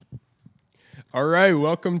All right,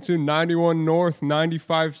 welcome to 91 North,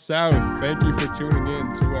 95 South. Thank you for tuning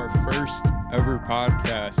in to our first ever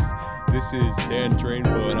podcast. This is Dan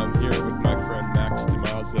Drainville, and I'm here with my friend Max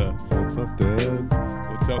DeMaza. What's up, Dan?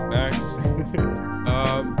 What's up, Max?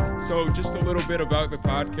 So just a little bit about the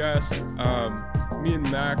podcast. Me and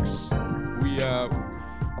Max,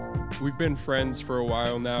 we've been friends for a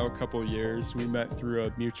while now, a couple years. We met through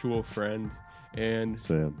a mutual friend, and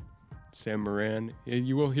Sam Moran.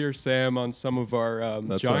 You will hear Sam on some of our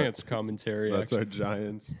Giants commentary. That's our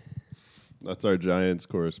Giants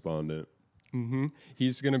correspondent. Mm-hmm.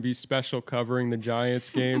 He's going to be special covering the Giants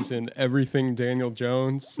games and everything Daniel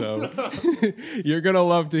Jones. So you're going to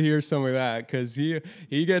love to hear some of that because he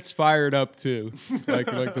gets fired up too, like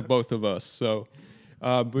the both of us. So,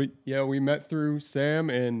 but yeah, we met through Sam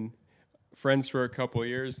and friends for a couple of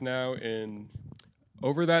years now, and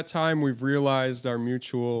over that time, we've realized our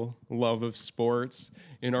mutual love of sports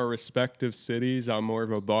in our respective cities. I'm more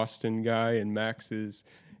of a Boston guy, and Max is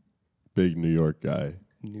big New York guy.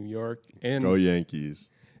 New York. And go Yankees.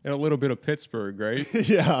 And a little bit of Pittsburgh, right?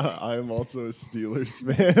 Yeah, I am also a Steelers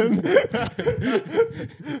fan.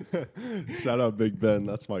 Shout out Big Ben.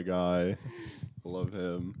 That's my guy. Love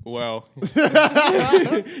him. Well,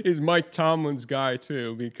 he's Mike Tomlin's guy,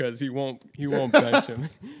 too, because he won't bench him.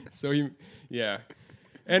 So, yeah.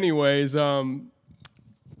 Anyways, anything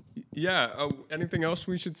else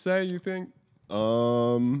we should say, you think?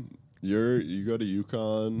 You go to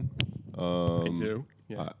UConn. I do.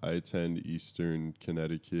 Yeah. I attend Eastern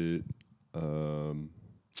Connecticut.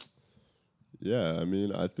 Yeah, I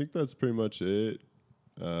mean, I think that's pretty much it.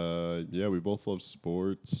 Yeah, we both love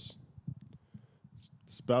sports.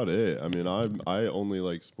 That's about it. I mean, I only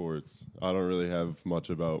like sports. I don't really have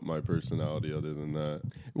much about my personality other than that.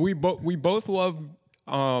 We both love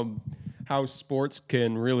how sports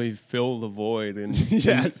can really fill the void in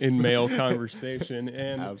male conversation,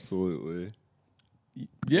 and absolutely.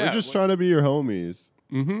 Yeah, we're just trying to be your homies.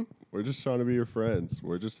 Mm-hmm. We're just trying to be your friends.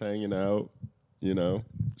 We're just hanging out,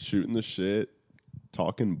 shooting the shit,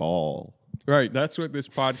 talking ball. Right, that's what this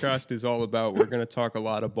podcast is all about. We're going to talk a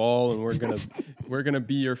lot of ball, and we're gonna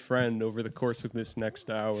be your friend over the course of this next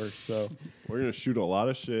hour. So we're gonna shoot a lot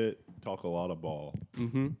of shit, talk a lot of ball.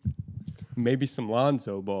 Mm-hmm. Maybe some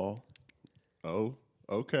Lonzo ball. Oh,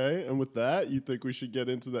 okay. And with that, you think we should get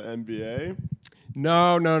into the NBA?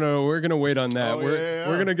 No. We're gonna wait on that.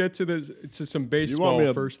 We're gonna get to some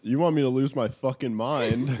baseball first. You want me to lose my fucking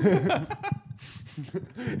mind?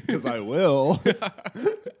 Because I will.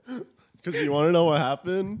 Because you want to know what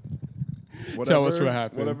happened? Tell us what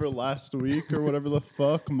happened. Whatever last week or whatever the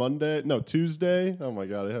fuck, Tuesday. Oh my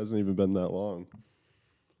God, it hasn't even been that long.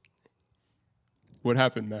 What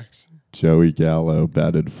happened, Max? Joey Gallo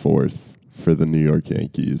batted fourth for the New York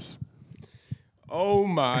Yankees. Oh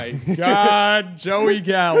my God, Joey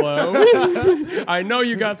Gallo. I know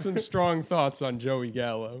you got some strong thoughts on Joey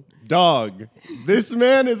Gallo. Dog, this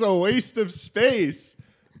man is a waste of space.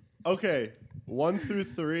 Okay, 1 through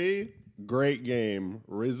 3, great game.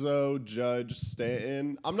 Rizzo, Judge,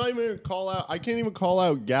 Stanton. I'm not even going to call out, I can't even call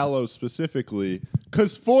out Gallo specifically,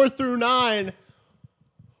 because 4 through 9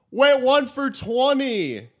 went 1 for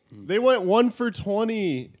 20. They went 1 for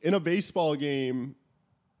 20 in a baseball game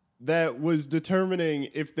that was determining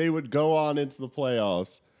if they would go on into the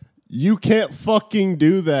playoffs. You can't fucking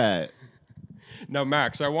do that. Now,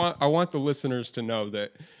 Max, I want the listeners to know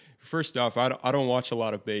that, first off, I don't watch a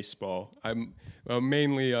lot of baseball. I'm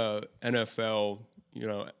mainly a NFL,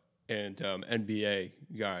 and NBA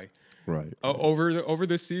guy. Right. Over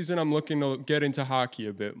this season, I'm looking to get into hockey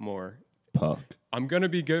a bit more. Puck. I'm going to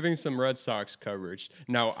be giving some Red Sox coverage.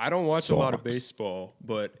 Now, I don't watch a lot of baseball,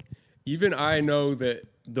 but even I know that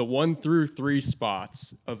the 1 through 3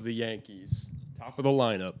 spots of the Yankees, top of the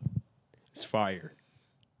lineup, is fire.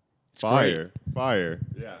 It's fire. Great. Fire.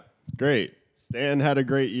 Yeah. Great. Stan had a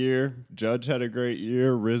great year. Judge had a great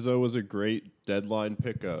year. Rizzo was a great deadline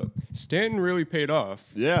pickup. Stanton really paid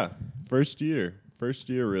off. Yeah. First year,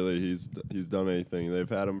 really, he's done anything. They've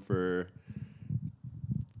had him for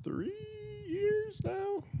 3 years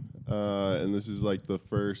now. And this is like the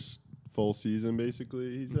first full season,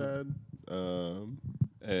 basically, he's had.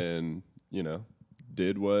 And,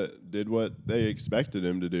 did what they expected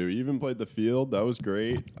him to do. He even played the field. That was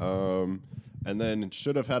great. And then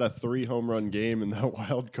should have had a 3 home run game in that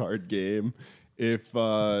wild card game if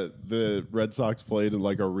the Red Sox played in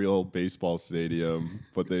like a real baseball stadium,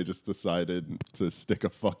 but they just decided to stick a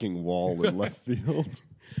fucking wall in left field.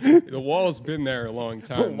 The wall's been there a long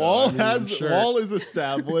time. Wall Wall is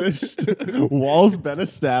established. Wall's been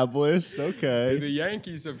established. Okay. The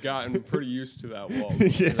Yankees have gotten pretty used to that wall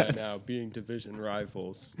Yes. right now, being division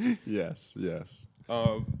rivals. Yes.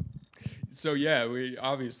 So yeah, we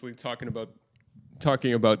obviously talking about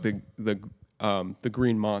the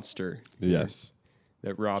green monster. Yes.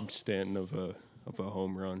 That robbed Stanton of a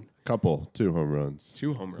home run. 2 home runs.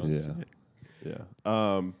 2 home runs. Yeah.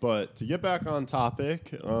 But to get back on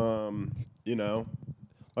topic, like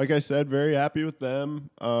I said, very happy with them.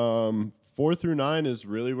 4 through 9 is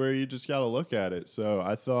really where you just got to look at it. So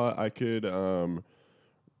I thought I could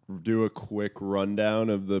do a quick rundown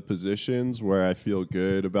of the positions where I feel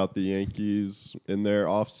good about the Yankees in their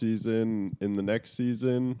offseason in the next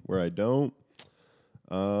season, where I don't.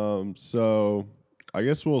 So I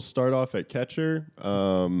guess we'll start off at catcher.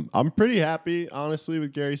 I'm pretty happy, honestly,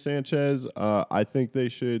 with Gary Sanchez. I think they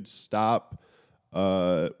should stop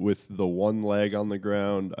with the one leg on the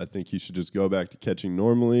ground. I think he should just go back to catching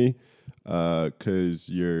normally because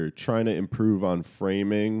you're trying to improve on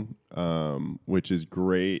framing, which is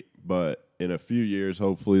great. But in a few years,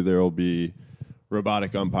 hopefully, there will be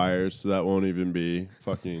robotic umpires, so that won't even be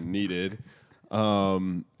fucking needed.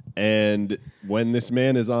 And when this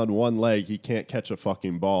man is on one leg, he can't catch a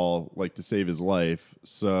fucking ball like to save his life.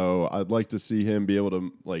 So I'd like to see him be able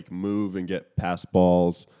to like move and get pass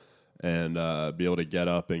balls and be able to get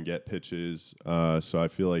up and get pitches. So I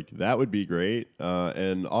feel like that would be great.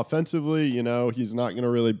 And offensively, he's not going to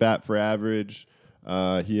really bat for average.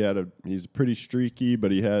 He's pretty streaky,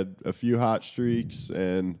 but he had a few hot streaks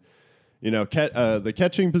and. The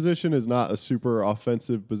catching position is not a super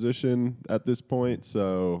offensive position at this point,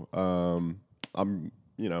 so I'm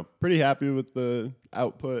pretty happy with the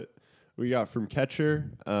output we got from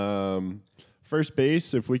catcher. First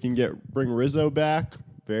base, if we can bring Rizzo back,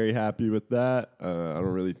 very happy with that. I don't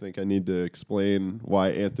really think I need to explain why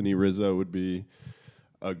Anthony Rizzo would be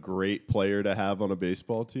a great player to have on a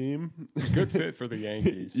baseball team. Good fit for the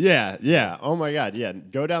Yankees. Yeah. Oh my God, yeah.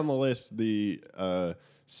 Go down the list. The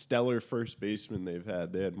stellar first baseman they've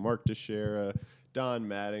had. They had Mark Teixeira, Don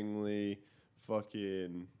Mattingly, I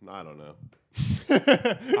don't know.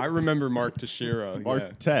 I remember Mark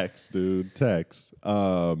Teixeira. Tex, dude. Tex.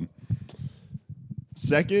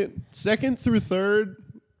 Second through third,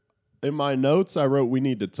 in my notes, I wrote, we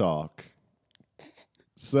need to talk.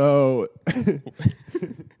 So...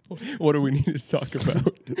 What do we need to talk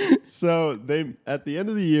about? So at the end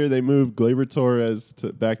of the year, they moved Gleyber Torres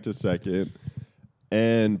back to second.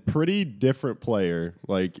 And pretty different player,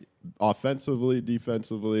 like offensively,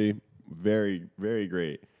 defensively, very, very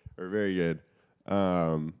great or very good.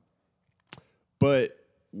 But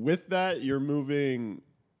with that, you're moving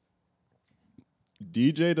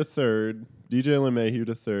DJ to third, DJ LeMahieu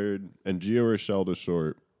to third, and Gio Urshela to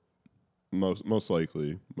short, most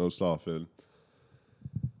likely, most often.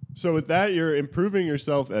 So with that, you're improving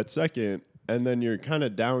yourself at second, and then you're kind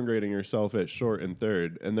of downgrading yourself at short and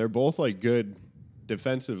third. And they're both like good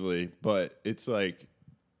defensively, but it's like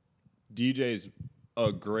DJ's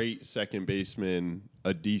a great second baseman,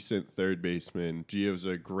 a decent third baseman. Gio's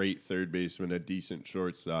a great third baseman, a decent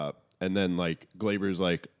shortstop, and then like Gleyber's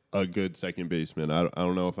like a good second baseman. I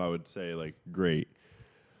don't know if I would say like great.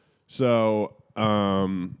 So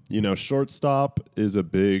shortstop is a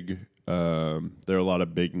big. There are a lot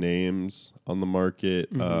of big names on the market.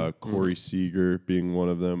 Corey Seager being one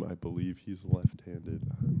of them. I believe he's left-handed.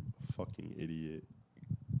 I'm a fucking idiot.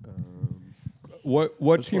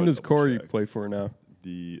 What team does Corey play for now?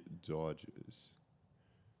 The Dodgers.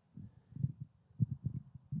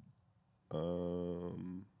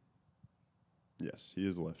 Yes, he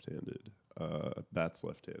is left-handed. Bats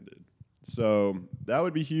left-handed. So that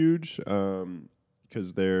would be huge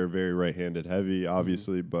because they're very right-handed heavy,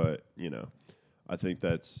 obviously. But, I think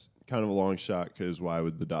that's kind of a long shot because why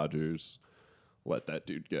would the Dodgers let that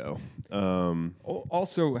dude go?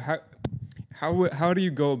 Also, how do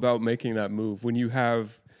you go about making that move when you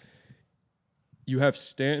have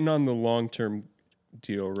Stanton on the long-term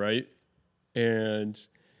deal, right? And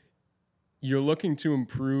you're looking to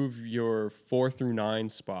improve your 4 through 9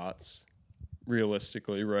 spots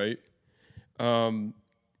realistically, right?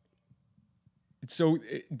 So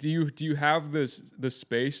do you have the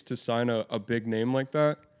space to sign a big name like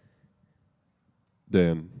that?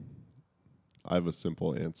 Dan, I have a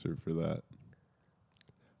simple answer for that.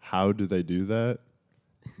 How do they do that?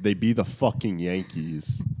 They be the fucking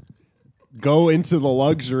Yankees. Go into the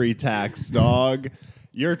luxury tax, dog.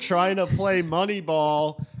 You're trying to play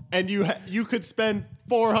Moneyball, and you could spend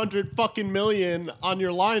 400 fucking million on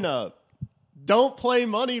your lineup. Don't play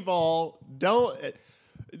Moneyball.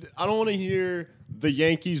 I don't want to hear the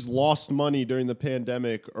Yankees lost money during the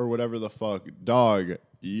pandemic or whatever the fuck. Dog,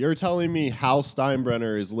 you're telling me Hal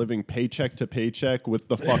Steinbrenner is living paycheck to paycheck with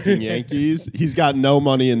the fucking Yankees? He's got no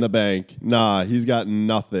money in the bank. Nah, he's got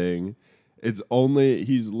nothing. It's only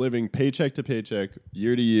he's living paycheck to paycheck,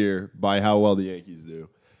 year to year, by how well the Yankees do.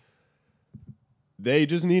 They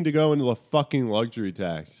just need to go into the fucking luxury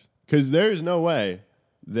tax. Because there's no way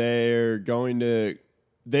they're going to...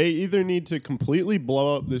 They either need to completely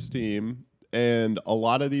blow up this team, and a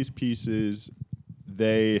lot of these pieces,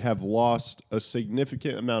 they have lost a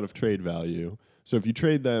significant amount of trade value. So if you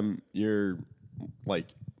trade them, you're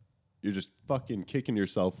just fucking kicking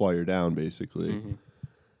yourself while you're down, basically. Mm-hmm.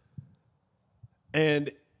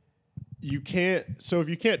 And you can't... So if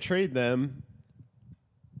you can't trade them...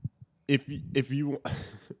 If you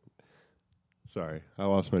sorry, I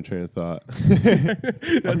lost my train of thought.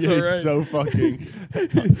 That's all right. So fucking,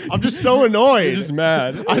 I'm just so annoyed. You're just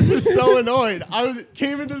mad. I'm just so annoyed.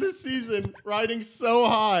 Came into the season riding so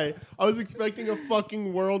high. I was expecting a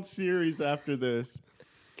fucking World Series after this,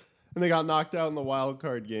 and they got knocked out in the wild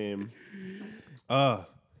card game.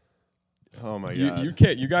 Oh my god!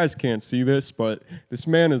 You guys can't see this, but this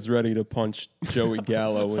man is ready to punch Joey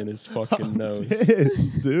Gallo in his fucking nose.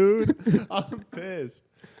 Pissed, dude. I'm pissed.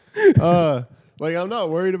 I'm not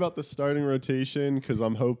worried about the starting rotation because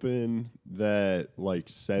I'm hoping that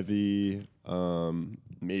Sevy,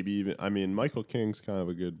 maybe even Michael King's kind of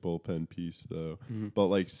a good bullpen piece though. Mm-hmm. But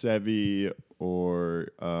Sevy or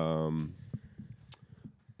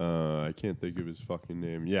I can't think of his fucking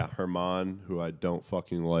name. Yeah, Herman, who I don't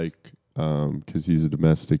fucking like. Because he's a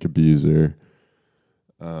domestic abuser.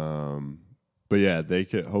 But yeah,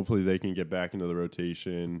 hopefully they can get back into the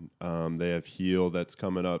rotation. They have Heel that's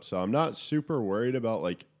coming up. So I'm not super worried about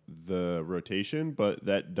the rotation, but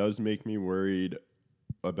that does make me worried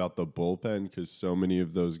about the bullpen because so many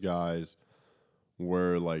of those guys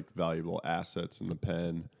were valuable assets in the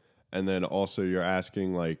pen. And then also you're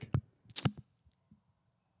asking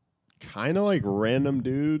kind of random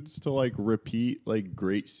dudes to repeat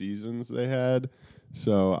great seasons they had.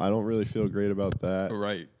 So I don't really feel great about that.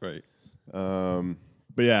 Right.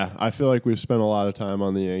 But yeah, I feel like we've spent a lot of time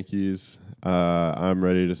on the Yankees. I'm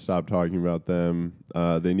ready to stop talking about them.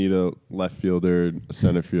 They need a left fielder, a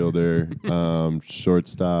center fielder,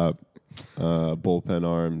 shortstop, bullpen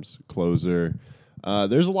arms, closer.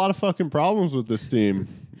 There's a lot of fucking problems with this team.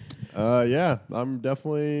 Yeah, I'm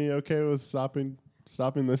definitely okay with stopping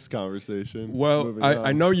this conversation. Well,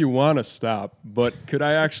 I know you want to stop, but could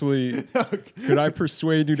I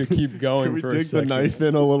persuade you to keep going Can we for a dig second? the knife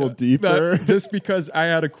in a little deeper? Just because I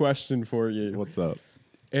had a question for you. What's up?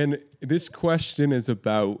 And this question is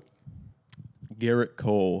about Garrett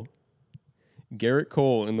Cole. Garrett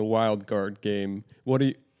Cole in the wild card game. What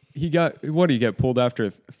did he get pulled after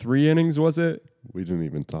 3 innings, was it? We didn't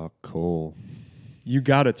even talk Cole. You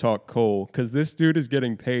got to talk Cole because this dude is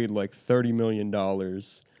getting paid $30 million.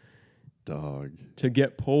 Dog. To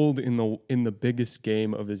get pulled in the biggest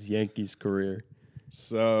game of his Yankees career.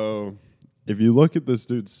 So, if you look at this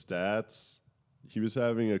dude's stats, he was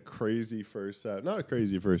having a crazy first half. Not a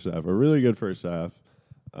crazy first half, a really good first half.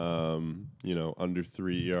 Under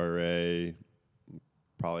 3 ERA,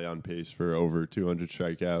 probably on pace for over 200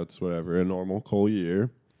 strikeouts, whatever, a normal Cole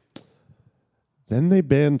year. Then they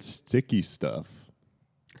banned sticky stuff.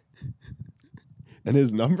 And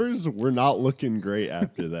his numbers were not looking great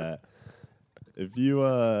after that. If you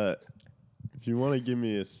want to give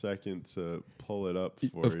me a second to pull it up for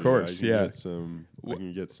you, of course, I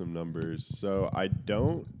can get some numbers. So I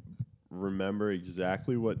don't remember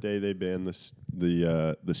exactly what day they banned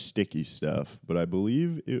the sticky stuff, but I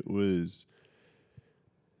believe it was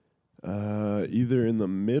either in the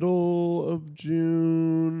middle of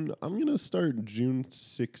June. I'm gonna start June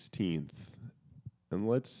 16th. And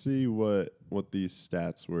let's see what these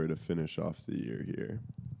stats were to finish off the year here.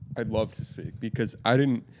 I'd love to see because I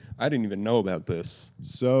didn't even know about this.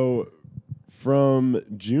 So from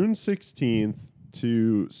June 16th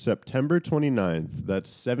to September 29th, that's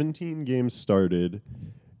 17 games started.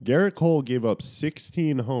 Garrett Cole gave up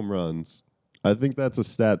 16 home runs. I think that's a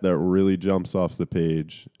stat that really jumps off the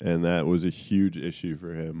page, and that was a huge issue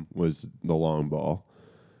for him was the long ball.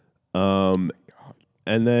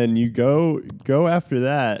 And then you go after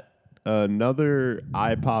that, another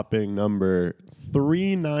eye-popping number,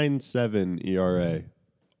 3.97 ERA.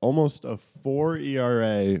 Almost a 4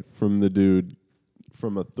 ERA from the dude,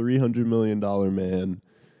 from a $300 million man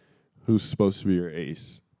who's supposed to be your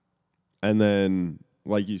ace. And then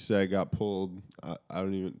like you said, got pulled. I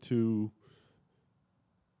don't even Did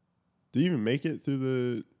he even make it through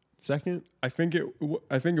the second? I think it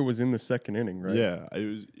was in the second inning, right? Yeah,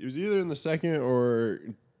 it was either in the second or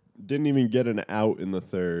didn't even get an out in the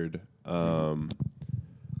third.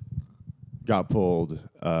 Got pulled.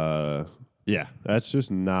 Yeah, that's just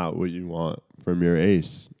not what you want from your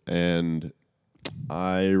ace, and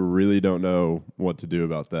I really don't know what to do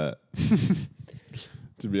about that.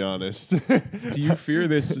 To be honest. Do you fear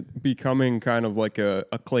this becoming kind of like a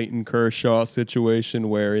Clayton Kershaw situation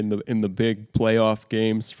where in the big playoff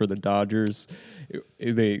games for the Dodgers,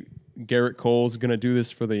 Garrett Cole's gonna do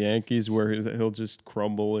this for the Yankees where he'll just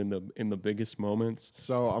crumble in the biggest moments?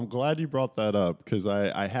 So I'm glad you brought that up because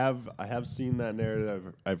I have seen that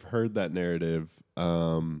narrative. I've heard that narrative,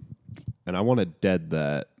 and I want to dead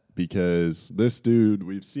that because this dude,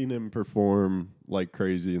 we've seen him perform like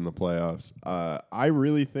crazy in the playoffs. I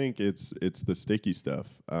really think it's the sticky stuff,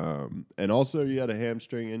 and also he had a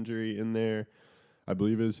hamstring injury in there. I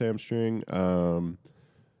believe it was hamstring.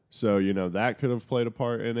 So that could have played a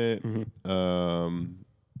part in it. Mm-hmm.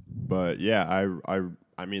 But yeah,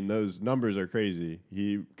 I mean those numbers are crazy.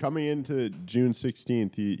 He coming into June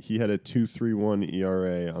 16th, he had a 2.31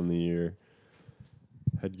 ERA on the year.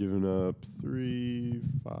 Had given up 3,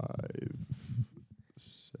 5,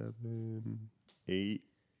 7, 8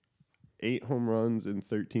 home runs in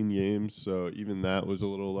 13 games. So even that was a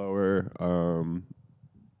little lower.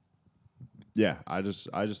 Yeah, I just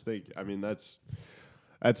think, I mean, that's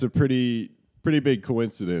a pretty big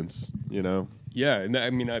coincidence, Yeah, and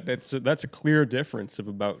I mean that's a clear difference of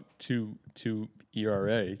about two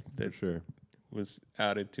ERA that For sure was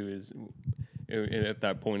added to his at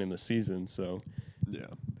that point in the season. So yeah.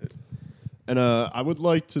 And I would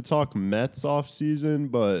like to talk Mets off season,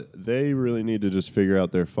 but they really need to just figure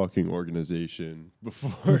out their fucking organization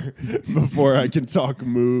before I can talk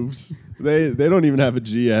moves. They don't even have a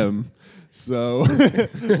GM. So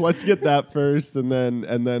let's get that first, and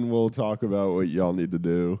then we'll talk about what y'all need to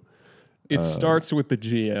do. It starts with the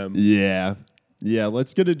GM. Yeah.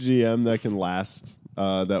 Let's get a GM that can last,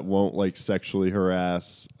 that won't like sexually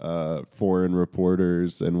harass foreign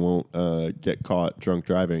reporters and won't get caught drunk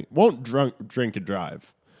driving. Won't drink and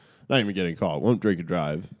drive. Not even getting caught. Won't drink and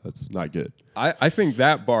drive. That's not good. I think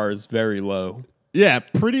that bar is very low. Yeah,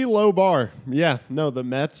 pretty low bar. Yeah, no, the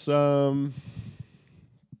Mets. They're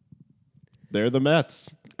the Mets.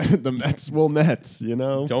 The Mets will Mets,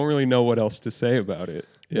 Don't really know what else to say about it.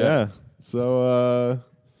 Yeah. So,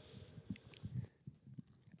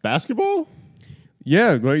 basketball?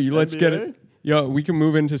 Yeah, let's get NBA? it. Yeah, we can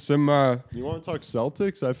move into some. You want to talk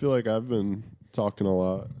Celtics? I feel like I've been talking a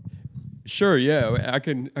lot. Sure, yeah, I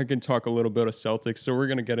can talk a little bit of Celtics. So we're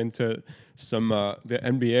gonna get into some the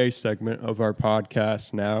NBA segment of our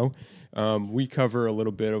podcast now. We cover a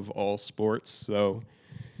little bit of all sports, so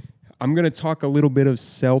I'm gonna talk a little bit of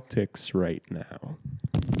Celtics right now.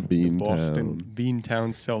 Boston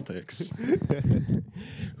Beantown Celtics,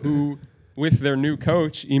 who, with their new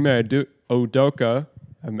coach Ime Udoka,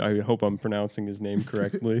 I hope I'm pronouncing his name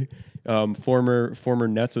correctly, former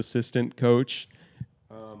Nets assistant coach,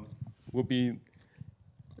 will be.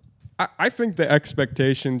 I think the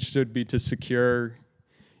expectation should be to secure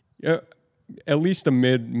at least a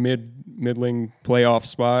middling playoff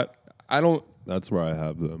spot. That's where I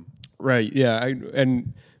have them. Right. Yeah.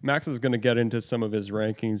 And Max is going to get into some of his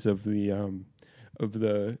rankings of the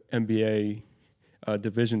NBA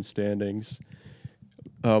division standings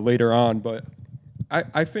later on, but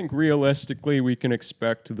I think realistically we can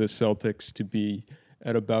expect the Celtics to be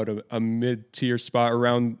at about a mid-tier spot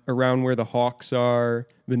around where the Hawks are,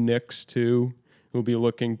 the Knicks too. We'll be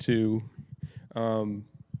looking to build.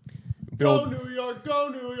 Go New York! Go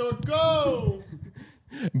New York! Go!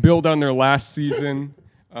 Build on their last season.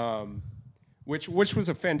 Which was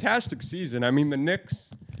a fantastic season. I mean, the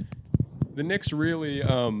Knicks really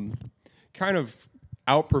kind of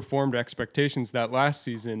outperformed expectations that last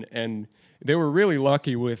season, and they were really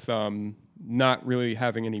lucky with not really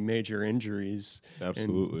having any major injuries.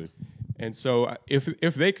 Absolutely. And so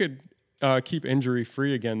if they could keep injury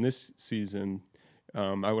free again this season,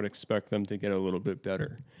 I would expect them to get a little bit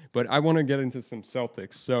better. But I want to get into some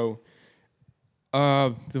Celtics. So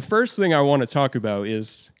the first thing I want to talk about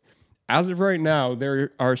is, as of right now,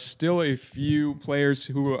 there are still a few players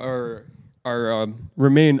who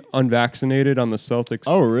remain unvaccinated on the Celtics.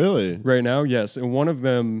 Oh, really? Right now, yes. And one of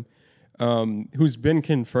them, who's been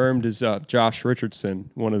confirmed, is Josh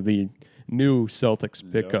Richardson, one of the new Celtics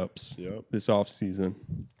pickups this offseason.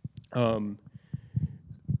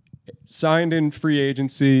 Signed in free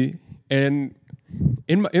agency, and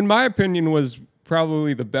in my opinion was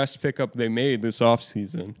probably the best pickup they made this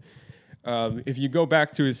offseason. If you go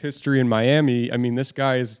back to his history in Miami, I mean, this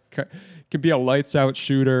guy could be a lights out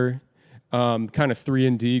shooter, kind of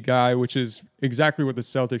 3-and-D guy, which is exactly what the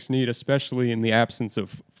Celtics need, especially in the absence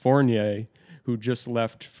of Fournier, who just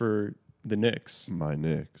left for the Knicks. My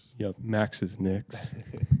Knicks. Yep, Max's Knicks.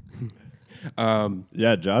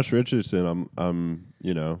 Yeah, Josh Richardson. I'm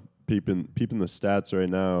peeping the stats right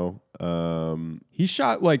now. He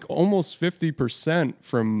shot like almost 50%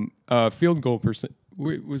 from field goal percent.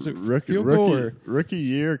 Wait, was it field goal or? Rookie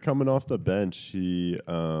year coming off the bench, he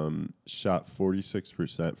shot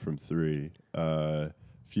 46% from three. A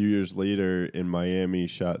few years later in Miami,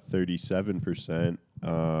 shot 37%.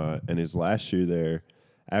 And his last year there,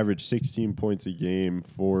 averaged 16 points a game,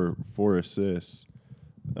 four assists.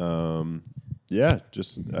 Yeah,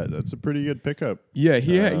 just that's a pretty good pickup. Yeah,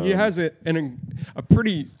 he has a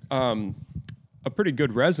pretty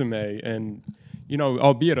good resume, and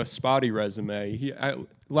albeit a spotty resume.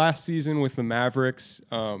 Last season with the Mavericks,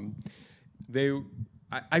 I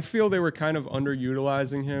feel they were kind of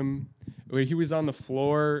underutilizing him. He was on the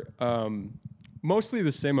floor mostly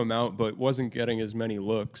the same amount, but wasn't getting as many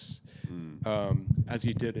looks as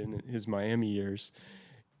he did in his Miami years.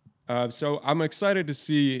 So I'm excited to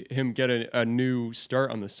see him get a new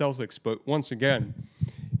start on the Celtics. But once again,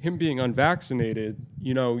 him being unvaccinated,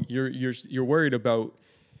 you're worried about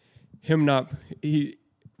him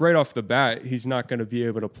right off the bat. He's not going to be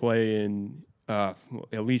able to play in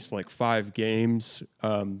at least like 5 games.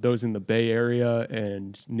 Those in the Bay Area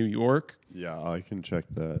and New York. Yeah, I can check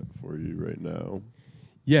that for you right now.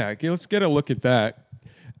 Yeah, let's get a look at that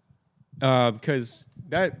because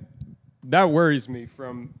that worries me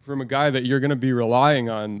from a guy that you're going to be relying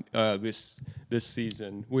on this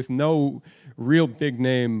season with no real big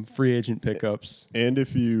name free agent pickups. And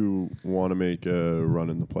if you want to make a run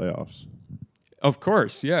in the playoffs, of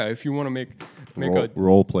course, yeah. If you want to make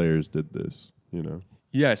role players did this,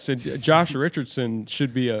 Yes, and Josh Richardson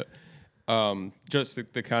should be just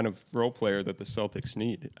the kind of role player that the Celtics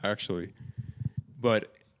need, actually.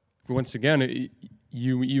 But once again,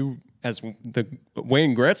 you as the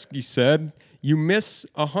Wayne Gretzky said, you miss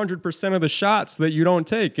 100% of the shots that you don't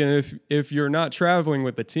take. And if you're not traveling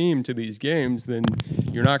with the team to these games, then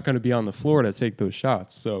you're not going to be on the floor to take those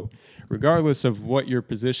shots. So regardless of what your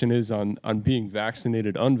position is on being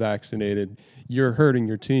vaccinated, unvaccinated, you're hurting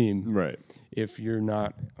your team. Right. If you're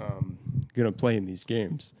not going to play in these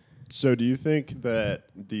games. So do you think that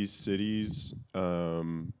these cities,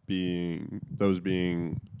 being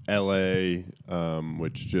LA,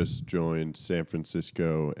 which just joined San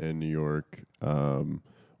Francisco and New York,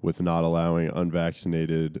 with not allowing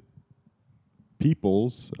unvaccinated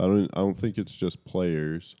peoples, I don't think it's just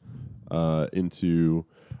players, into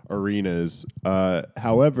arenas.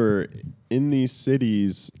 However, in these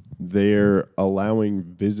cities, they're allowing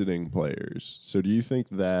visiting players. So do you think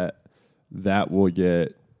that will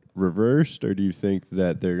get reversed, or do you think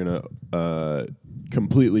that they're going to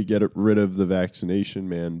completely get rid of the vaccination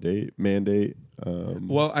mandate?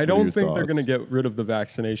 Well, I don't think they're going to get rid of the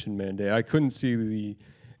vaccination mandate. I couldn't see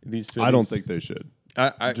these cities. I don't think they should.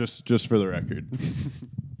 I just for the record.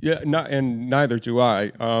 Yeah, and neither do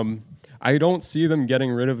I. I don't see them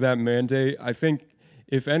getting rid of that mandate. I think,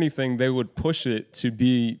 if anything, they would push it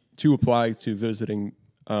to apply to visiting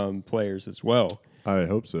players as well. I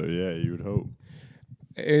hope so. Yeah, you would hope.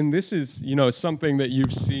 And this is, something that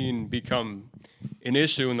you've seen become an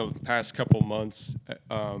issue in the past couple months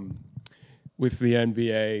with the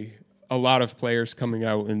NBA. A lot of players coming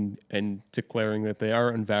out and declaring that they are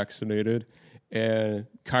unvaccinated, and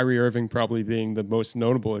Kyrie Irving probably being the most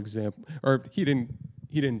notable example. Or he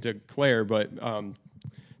didn't declare, but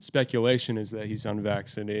speculation is that he's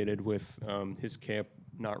unvaccinated, with his camp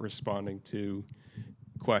not responding to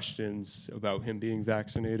questions about him being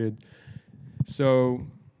vaccinated. So,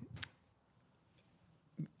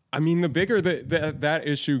 I mean, the bigger that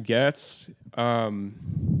issue gets, part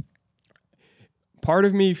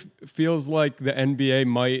of me feels like the NBA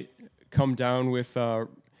might come down with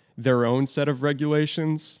their own set of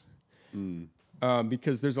regulations,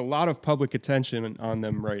 because there's a lot of public attention on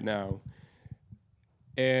them right now.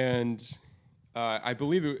 And I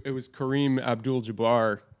believe it was Kareem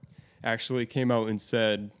Abdul-Jabbar actually came out and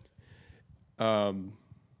said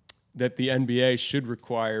that the NBA should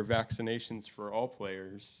require vaccinations for all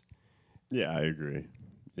players. Yeah, I agree.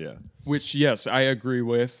 Yeah. Which, yes, I agree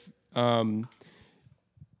with,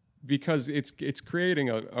 because it's creating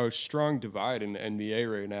a strong divide in the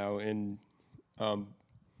NBA right now, and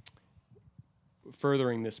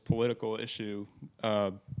furthering this political issue.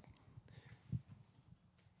 I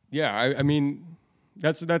mean,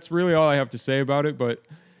 That's really all I have to say about it. But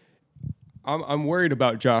I'm worried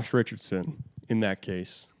about Josh Richardson in that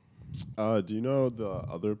case. Do you know the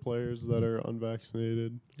other players that are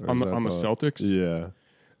unvaccinated? On the Celtics? Yeah.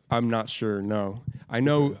 I'm not sure, no. I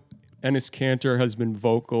know Enes Kanter has been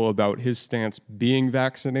vocal about his stance being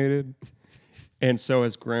vaccinated, and so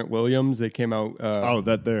has Grant Williams. They came out...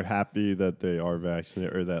 that they're happy that they are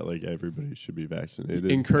vaccinated, or that like everybody should be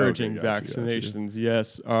vaccinated. Encouraging vaccinations,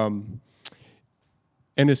 yes. Enes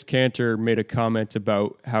Kanter made a comment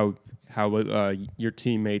about how your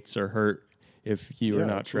teammates are hurt if you are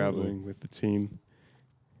not traveling with the team.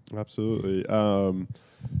 Absolutely.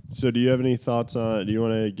 So do you have any thoughts on, do you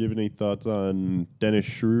want to give any thoughts on Dennis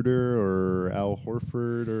Schroeder or Al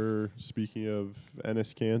Horford, or speaking of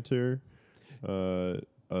Enes Kanter,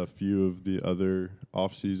 a few of the other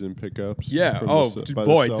offseason pickups? Yeah.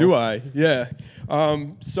 Do I. Yeah.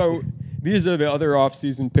 So these are the other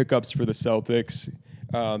offseason pickups for the Celtics.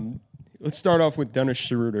 Let's start off with Dennis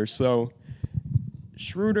Schroeder. So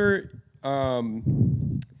Schroeder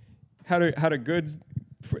had a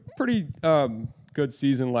pretty good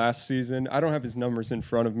season last season. I don't have his numbers in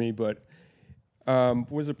front of me, but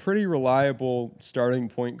was a pretty reliable starting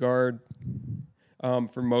point guard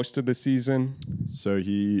for most of the season. So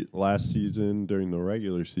he, last season during the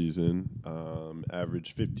regular season,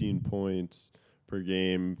 averaged 15 points per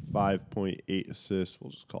game, 5.8 assists.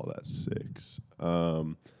 We'll just call that 6.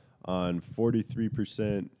 On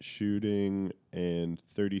 43% shooting and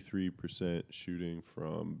 33% shooting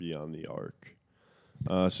from beyond the arc.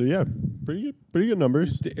 So yeah, pretty good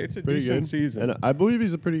numbers. It's a pretty decent good season, and I believe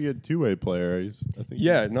he's a pretty good two-way player.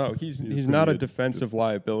 He's not a defensive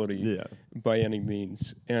liability by any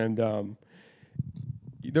means. And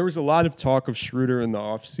there was a lot of talk of Schroeder in the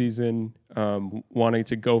offseason wanting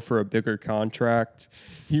to go for a bigger contract.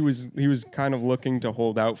 He was kind of looking to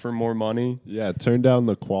hold out for more money. Yeah, turned down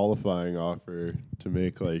the qualifying offer to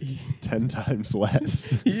make like 10 times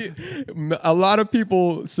less. A lot of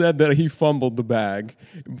people said that he fumbled the bag.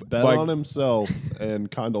 Bet on himself and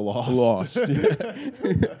kind of lost. Yeah.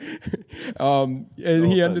 And no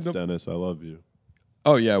he offense, ended up. Dennis, I love you.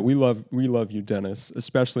 Oh yeah, we love you, Dennis.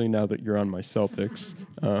 Especially now that you're on my Celtics.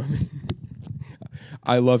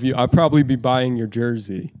 I love you. I'll probably be buying your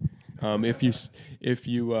jersey if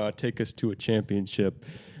you take us to a championship.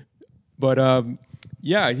 But the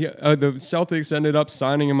Celtics ended up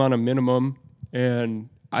signing him on a minimum, and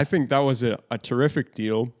I think that was a terrific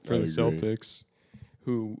deal for the Celtics,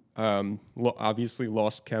 who obviously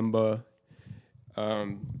lost Kemba.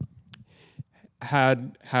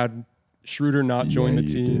 Had Schroeder not joined the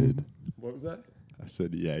team. Did. What was that? I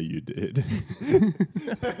said, yeah, you did.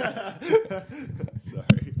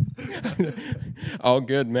 Sorry. All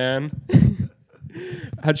good, man.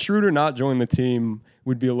 Had Schroeder not joined the team,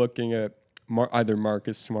 we'd be looking at either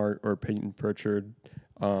Marcus Smart or Peyton Pritchard,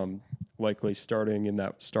 likely starting in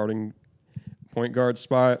that starting point guard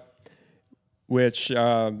spot, which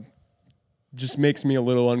just makes me a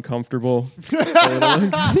little uncomfortable.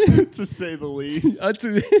 To say the least.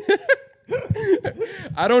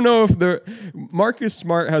 I don't know if Marcus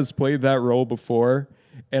Smart has played that role before,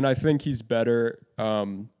 and I think he's better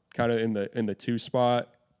kind of in the 2 spot.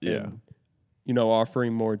 Yeah. And,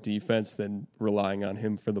 offering more defense than relying on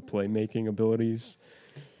him for the playmaking abilities.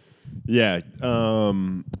 Yeah.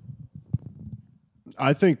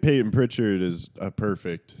 I think Peyton Pritchard is a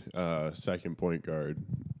perfect second point guard,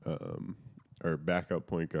 or backup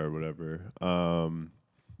point guard, whatever.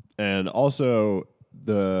 And also,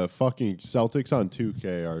 the fucking Celtics on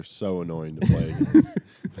 2K are so annoying to play against.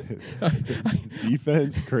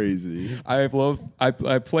 Defense crazy. I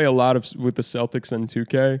play a lot with the Celtics on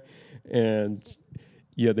 2K, and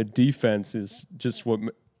the defense is just what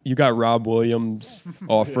you got. Rob Williams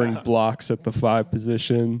offering blocks at the 5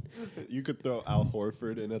 position. You could throw Al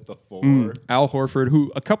Horford in at the 4. Al Horford,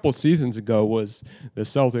 who a couple seasons ago was the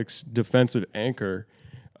Celtics' defensive anchor.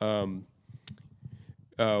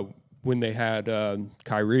 When they had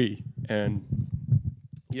Kyrie, and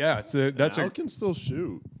Al can still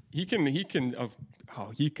shoot. He can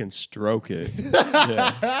stroke it.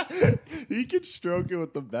 He can stroke it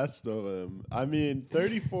with the best of them. I mean,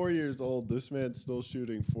 34 years old, this man's still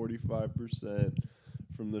shooting 45%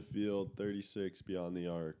 from the field, 36 beyond the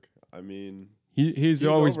arc. I mean, he's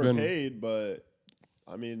always overpaid, but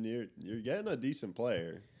I mean, you're getting a decent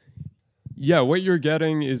player. Yeah, what you're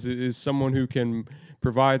getting is someone who can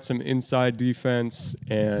provide some inside defense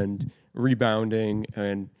and rebounding,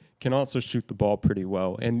 and can also shoot the ball pretty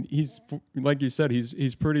well. And he's, like you said,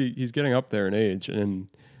 he's getting up there in age, and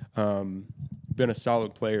been a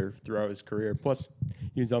solid player throughout his career. Plus,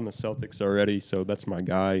 he's on the Celtics already, so that's my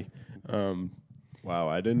guy. Wow,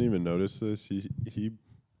 I didn't even notice this. He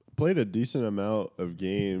played a decent amount of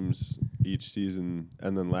games each season,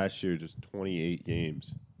 and then last year just 28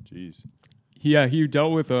 games. Jeez. Yeah, he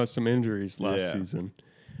dealt with some injuries last Yeah. season,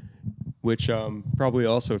 which probably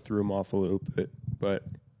also threw him off a little bit.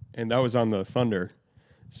 And that was on the Thunder,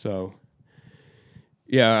 so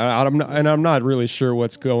yeah, I'm not really sure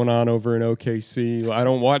what's going on over in OKC. I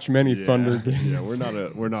don't watch many Thunder games. Yeah,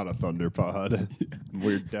 we're not a Thunder pod.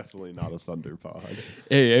 We're definitely not a Thunder pod.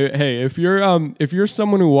 Hey, if you're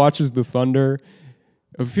someone who watches the Thunder,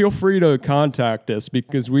 feel free to contact us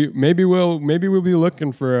because maybe we'll be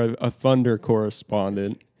looking for a Thunder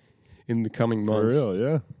correspondent in the coming months. For real,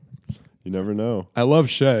 yeah. You never know. I love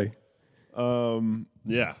Shea.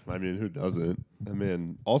 Yeah, I mean, who doesn't? I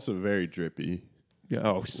mean, also very drippy.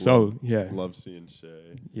 Yeah. Love seeing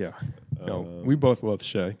Shea. Yeah. No, we both love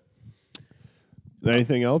Shea.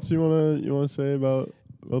 Anything else you wanna say about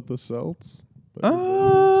the Celts?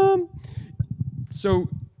 So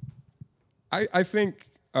I think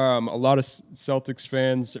a lot of Celtics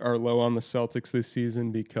fans are low on the Celtics this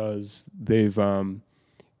season because they've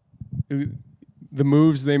the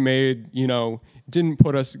moves they made,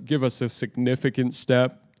 didn't give us a significant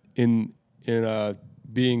step in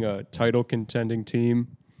being a title contending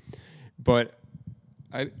team. But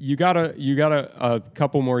you got a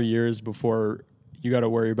couple more years before you got to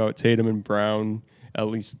worry about Tatum and Brown at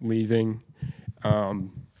least leaving.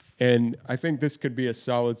 And I think this could be a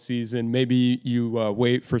solid season. Maybe you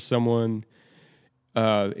wait for someone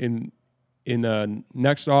in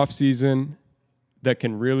next off season that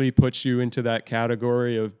can really put you into that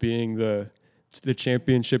category of being the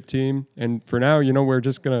championship team. And for now, we're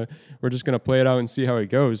just gonna play it out and see how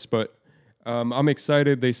it goes. But I'm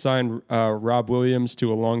excited. They signed Rob Williams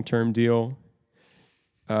to a long-term deal.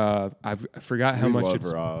 I forgot how much it's.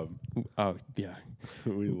 Rob. Oh yeah,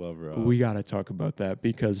 We love Rob. we got to talk about that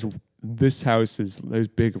because this house there's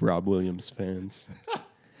big Rob Williams fans.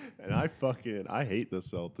 And I hate the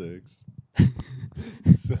Celtics.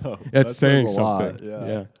 So That's saying says a lot, something.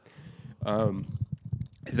 yeah.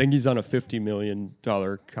 I think he's on a $50 million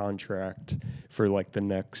contract for like the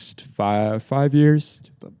next 5 years.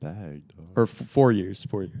 Get the bag, dog. Or 4 years.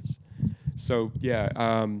 4 years. So yeah,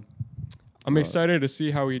 I'm excited to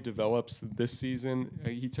see how he develops this season.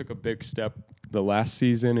 He took a big step the last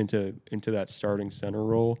season into that starting center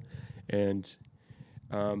role, and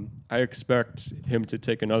I expect him to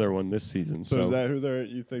take another one this season. So is that who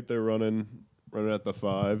you think they're running at the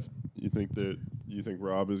 5? You think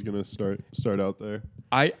Rob is gonna start out there?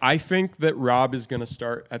 I think that Rob is gonna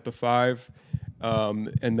start at the 5,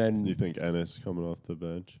 and then You think Ennis coming off the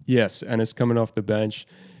bench? yes, Ennis coming off the bench.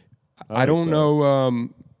 I like don't that. know.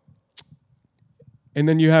 And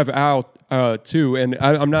then you have Al too, and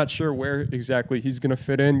I'm not sure where exactly he's going to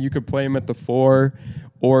fit in. You could play him at the 4,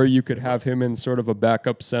 or you could have him in sort of a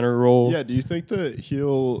backup center role. Yeah. Do you think that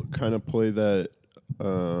he'll kind of play that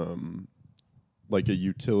like a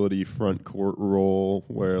utility front court role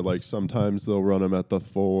where like sometimes they'll run him at the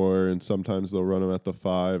 4 and sometimes they'll run him at the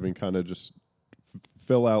 5 and kind of just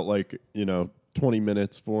fill out 20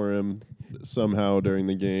 minutes for him somehow during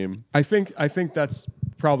the game? I think that's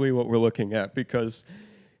probably what we're looking at because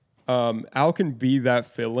Al can be that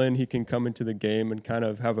fill-in. He can come into the game and kind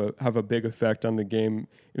of have a big effect on the game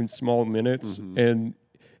in small minutes. Mm-hmm. And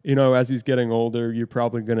as he's getting older, you're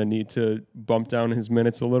probably going to need to bump down his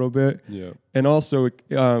minutes a little bit. Yeah. And also,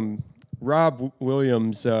 Rob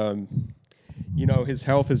Williams, his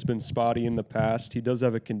health has been spotty in the past. He does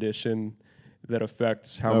have a condition that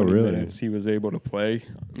affects how many minutes he was able to play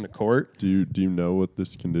on the court. Do you know what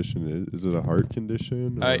this condition is? Is it a heart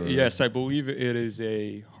condition? Yes, I believe it is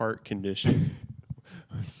a heart condition.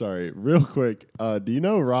 Sorry, real quick. Do you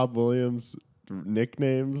know Rob Williams'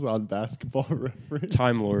 nicknames on Basketball Reference?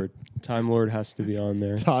 Time Lord. Time Lord has to be on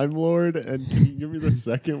there. Time Lord, and can you give me the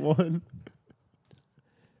second one?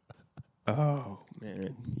 Oh,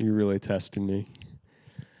 man. You're really testing me.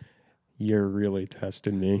 You're really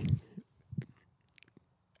testing me.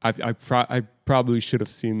 I probably should have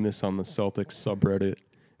seen this on the Celtics subreddit.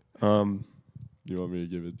 You want me to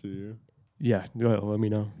give it to you? Yeah, let me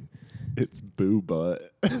know. It's Boo Butt.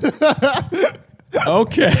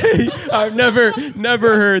 Okay, I've never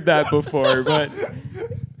heard that before, but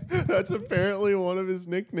that's apparently one of his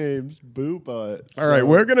nicknames, Boo Butt. All right,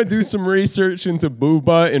 we're gonna do some research into Boo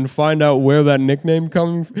Butt and find out where that nickname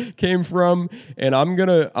came from, and I'm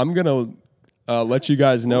gonna let you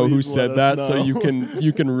guys know who said that, so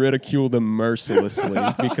you can ridicule them mercilessly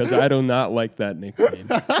because I do not like that nickname.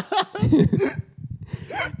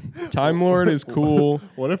 Time Lord is cool.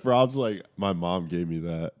 What if Rob's like, my mom gave me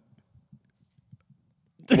that?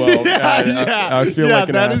 Well, I feel like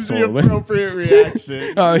an that asshole. is the appropriate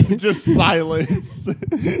reaction. Just silence.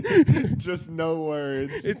 Just no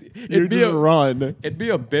words. You just run. It'd be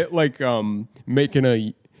a bit like making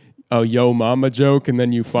a yo mama joke, and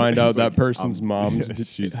then you find out that person's mom's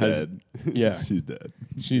she's dead. Yeah, she's dead.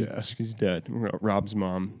 She's dead. Rob's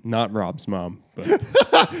mom, not Rob's mom, but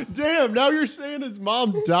damn. Now you're saying his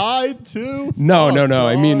mom died too? No. Dog.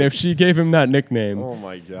 I mean, if she gave him that nickname. Oh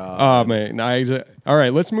my god. Oh man. All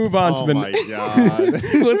right. Let's move on to the. Oh my god.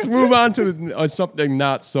 Let's move on to something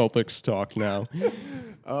not Celtics talk now.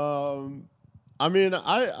 I mean,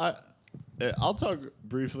 I'll talk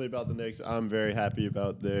briefly about the Knicks. I'm very happy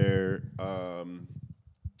about their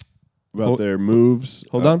their moves.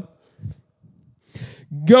 Hold on.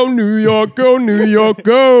 Go New York, go New York,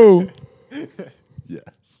 go.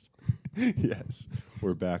 Yes.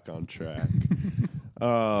 We're back on track.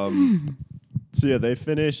 So yeah, they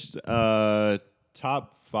finished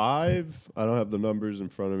top 5. I don't have the numbers in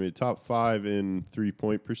front of me. Top 5 in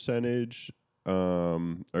 3-point percentage, or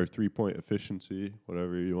 3-point efficiency,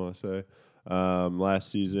 whatever you want to say.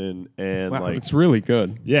 Last season, and wow, it's really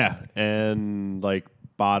good. Yeah, and like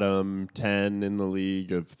bottom 10 in the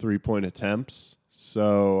league of 3-point attempts.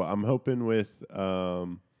 So I'm hoping with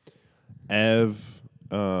Ev, we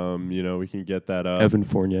can get that up. Evan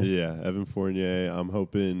Fournier. Yeah, Evan Fournier. I'm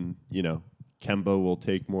hoping, Kemba will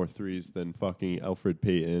take more threes than fucking Elfrid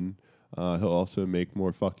Payton. He'll also make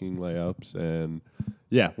more fucking layups, and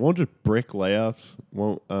won't just brick layups.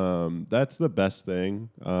 Won't. That's the best thing.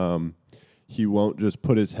 He won't just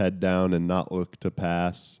put his head down and not look to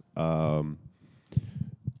pass.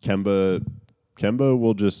 Kemba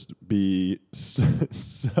will just be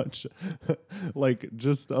such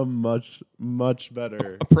just a much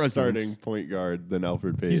better starting point guard than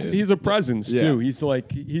Elfrid Payton. He's a presence too. He's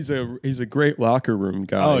a great locker room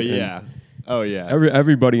guy. Oh yeah.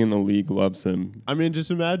 Everybody in the league loves him. I mean, just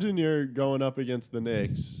imagine you're going up against the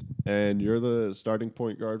Knicks and you're the starting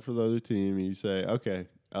point guard for the other team. And you say, okay,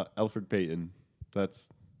 Elfrid Payton, that's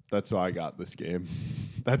who I got this game.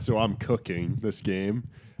 That's who I'm cooking this game.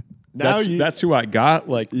 That's who I got.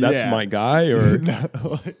 That's my guy, or that's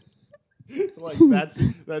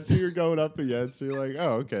who you're going up against. So you're like,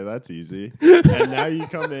 oh, okay, that's easy. And now you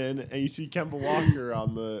come in and you see Kemba Walker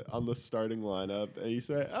on the starting lineup, and you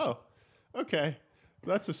say, oh, okay,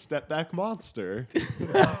 that's a step back monster.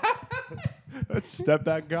 That's step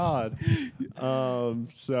back God.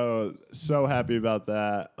 So happy about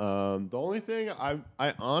that. The only thing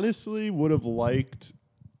I honestly would have liked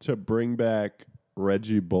to bring back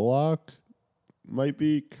Reggie Bullock. Might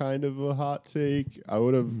be kind of a hot take. I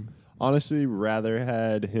would have honestly rather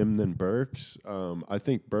had him than Burks. I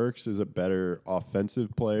think Burks is a better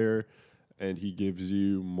offensive player, and he gives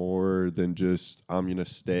you more than just I'm going to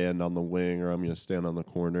stand on the wing or I'm going to stand on the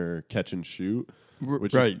corner, catch and shoot,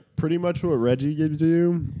 which is pretty much what Reggie gives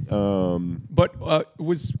you. But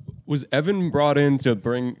was Evan brought in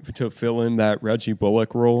to fill in that Reggie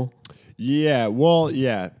Bullock role? Yeah, well,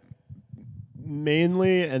 yeah.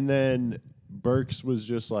 Mainly, and then Burks was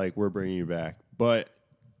just like, we're bringing you back. But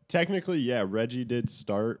technically, yeah, Reggie did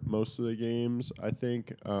start most of the games, I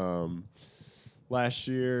think, last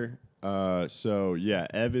year. So, yeah,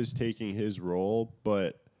 Ev is taking his role.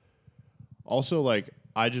 But also,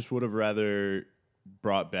 I just would have rather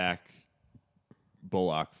brought back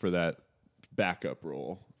Bullock for that backup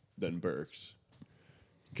role than Burks.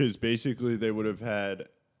 Because basically they would have had...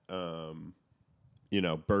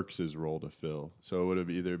 Burks' role to fill. So it would have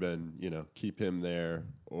either been, keep him there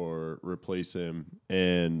or replace him.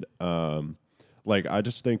 And, I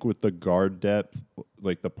just think with the guard depth,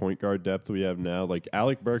 the point guard depth we have now,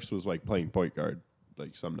 Alec Burks was, playing point guard,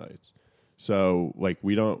 some nights. So,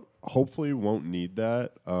 we hopefully won't need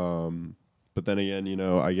that. But then again,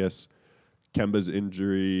 I guess Kemba's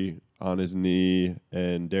injury on his knee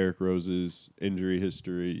and Derrick Rose's injury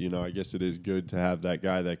history, I guess it is good to have that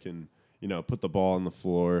guy that can, put the ball on the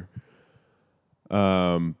floor.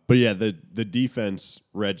 But yeah, the defense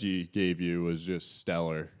Reggie gave you was just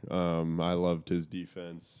stellar. I loved his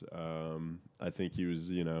defense. I think he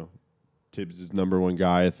was, Tibbs' number one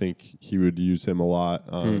guy. I think he would use him a lot.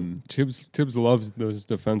 Tibbs loves those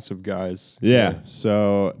defensive guys. Yeah.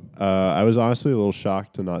 So I was honestly a little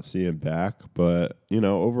shocked to not see him back, but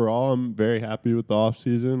overall, I'm very happy with the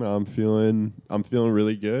offseason. I'm feeling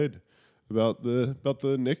really good about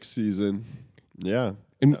the Knicks season. Yeah.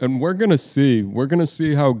 And we're gonna see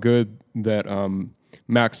how good that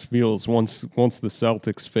Max feels once the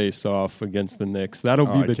Celtics face off against the Knicks. I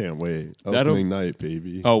can't wait. Opening night,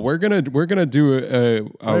 baby. Oh, we're gonna do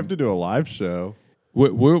I have to do a live show.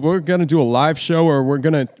 we're gonna do a live show, or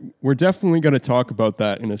we're definitely gonna talk about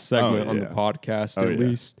that in a segment on the podcast at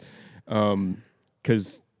least,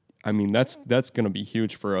 because I mean that's gonna be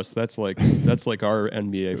huge for us. That's like our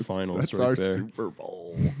NBA finals. That's right our there. Super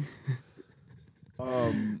Bowl.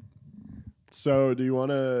 So do you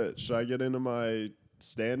want to? Should I get into my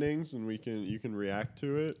standings and you can react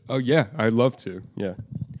to it? Oh yeah, I'd love to. Yeah.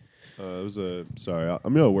 Sorry.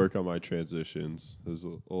 I'm gonna work on my transitions. It was a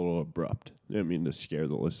little abrupt. Didn't mean to scare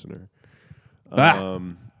the listener.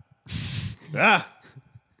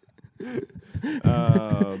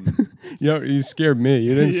 You scared me.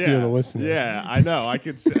 You didn't scare the listener. Yeah, I know. I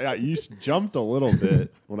could. You jumped a little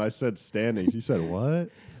bit when I said standings. You said what?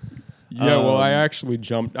 Yeah. Well, I actually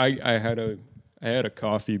jumped. I had a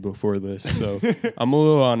coffee before this, so I'm a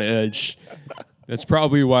little on edge. That's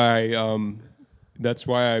probably why.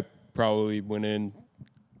 I probably went in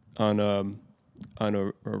on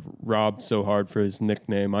a Rob so hard for his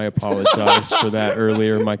nickname. I apologize for that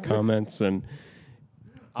earlier in my comments. And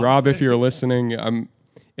Rob, if you're listening, and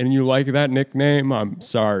you like that nickname, I'm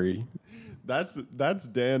sorry. That's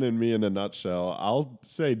Dan and me in a nutshell. I'll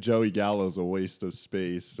say Joey Gallo's a waste of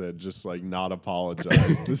space and just like not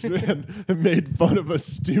apologize. This man made fun of a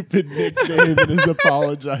stupid nickname and is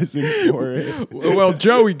apologizing for it. Well,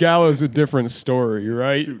 Joey Gallo's a different story,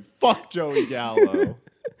 right? Dude, fuck Joey Gallo.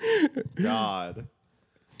 God.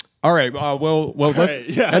 All right. Well. Let's. Right,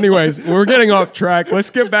 yeah. Anyways, we're getting off track. Let's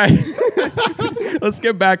get back. Let's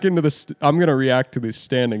get back into the. I'm gonna react to the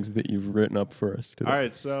standings that you've written up for us today. All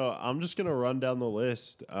right, so I'm just gonna run down the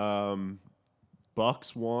list.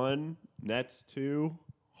 Bucks 1, Nets 2,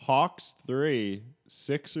 Hawks 3,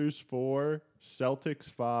 Sixers 4, Celtics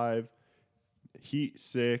 5, Heat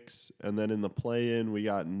 6, and then in the play-in we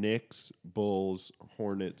got Knicks, Bulls,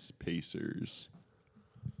 Hornets, Pacers.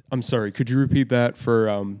 I'm sorry. Could you repeat that for?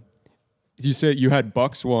 You said you had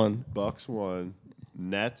Bucks 1. Bucks 1,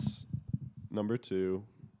 Nets number 2,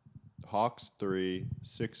 Hawks 3,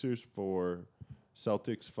 Sixers 4,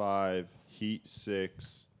 Celtics 5, Heat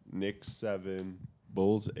 6, Knicks 7,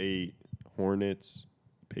 Bulls 8, Hornets,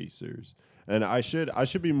 Pacers. And I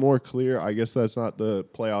should be more clear. I guess that's not the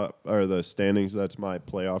playoff or the standings. That's my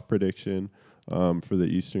playoff prediction for the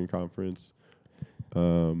Eastern Conference.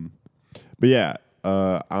 But yeah,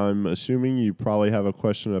 I'm assuming you probably have a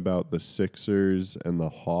question about the Sixers and the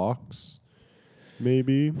Hawks.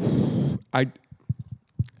 Maybe.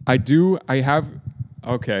 I do. I have.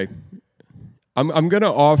 Okay. I'm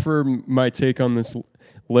gonna offer my take on this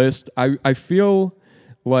list. I feel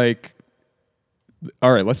like.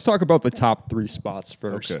 All right. Let's talk about the top 3 spots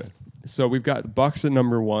first. Okay. So we've got the Bucks at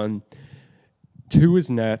number 1, 2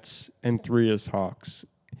 is Nets, and 3 is Hawks.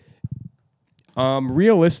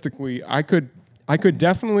 Realistically, I could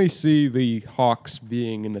definitely see the Hawks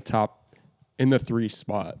being in the 3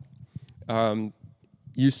 spot.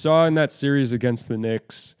 You saw in that series against the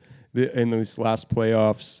Knicks in these last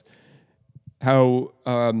playoffs how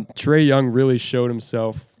Trae Young really showed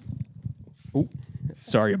himself. Ooh,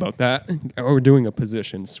 sorry about that. We're doing a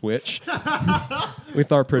position switch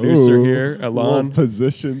with our producer here, Alon.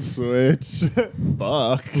 Position switch.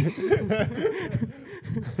 Fuck.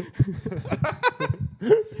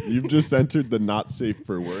 You've just entered the not safe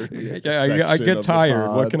for work. Yeah, I get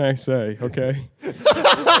tired. What can I say? Okay.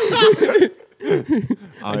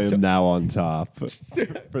 I am now on top.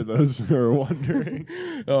 For those who are wondering.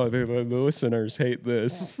 Oh, the listeners hate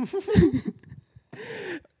this.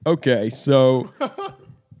 Okay, so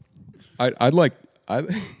I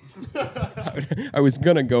was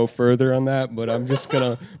gonna go further on that, but I'm just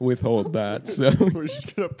gonna withhold that. So we're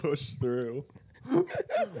just gonna push through.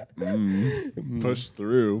 Push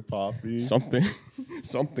through, Poppy.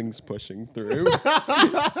 Something's pushing through.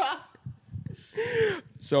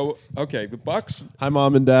 So, okay, the Bucks. Hi,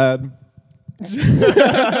 Mom and Dad.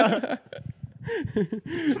 I'm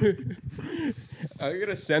going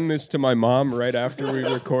to send this to my mom right after we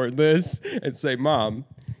record this and say, Mom,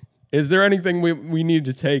 is there anything we need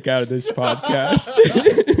to take out of this podcast?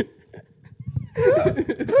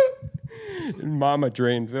 Mama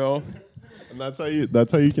Drainville. And that's how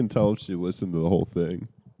you can tell if she listened to the whole thing.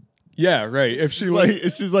 Yeah, right. If she's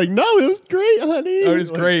like, no, it was great, honey. Oh, it was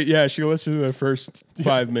great. Yeah, she listened to the first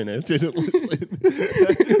 5 minutes. Didn't listen.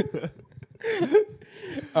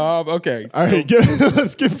 Okay. All right,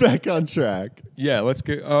 let's get back on track. Yeah, let's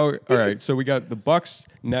get. Oh, all right. So we got the Bucks,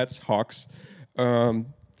 Nets, Hawks.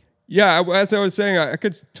 Yeah, as I was saying, I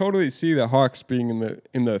could totally see the Hawks being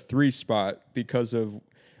in the 3 spot because of,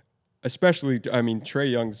 especially,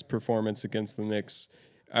 Trae Young's performance against the Knicks.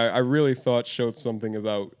 I really thought showed something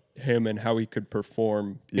about him and how he could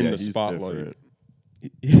perform in the spotlight.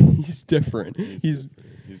 he's different. He's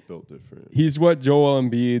built different. He's what Joel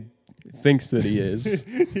Embiid thinks that he is.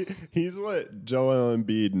 He's what Joel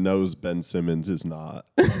Embiid knows Ben Simmons is not.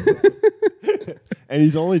 And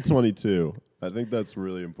he's only 22. I think that's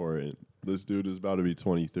really important. This dude is about to be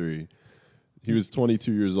 23. He was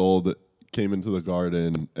 22 years old, came into the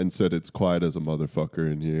Garden and said it's quiet as a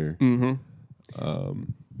motherfucker in here. Mm-hmm.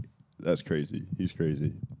 That's crazy. He's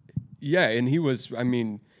crazy. Yeah, and he was, I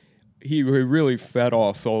mean, he really fed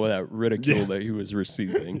off all of that ridicule that he was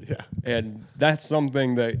receiving. Yeah. And that's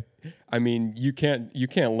something that, I mean, you can't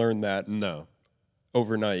learn that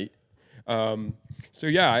overnight. So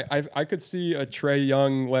yeah, I could see a Trae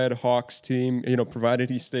Young led Hawks team, provided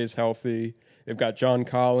he stays healthy. They've got John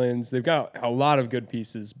Collins. They've got a lot of good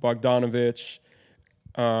pieces. Bogdanovich.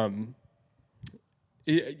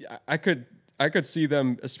 I could see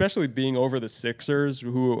them, especially being over the Sixers,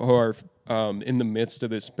 who are in the midst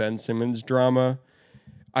of this Ben Simmons drama.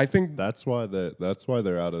 I think that's why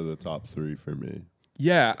they're out of the top 3 for me.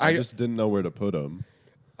 Yeah, I just didn't know where to put them.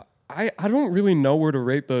 I don't really know where to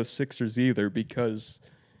rate the Sixers either, because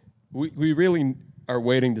we really are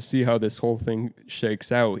waiting to see how this whole thing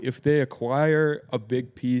shakes out. If they acquire a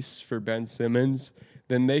big piece for Ben Simmons,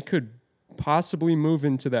 then they could possibly move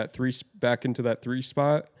into that back into that 3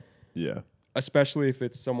 spot. Yeah. Especially if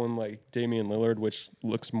it's someone like Damian Lillard, which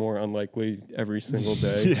looks more unlikely every single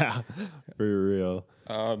day. Yeah, for real.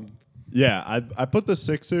 Yeah, I put the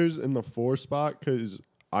Sixers in the 4 spot because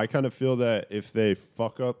I kind of feel that if they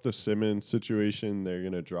fuck up the Simmons situation, they're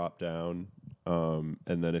going to drop down. And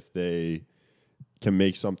then if they can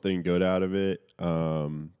make something good out of it,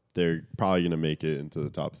 they're probably going to make it into the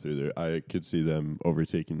top 3. I could see them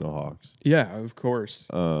overtaking the Hawks. Yeah, of course.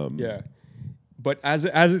 Yeah. But as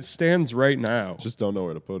it stands right now, just don't know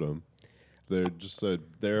where to put them.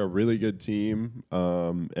 They're a really good team,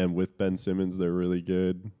 and with Ben Simmons, they're really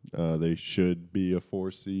good. They should be a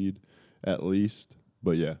 4 seed at least,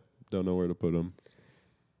 but yeah, don't know where to put them.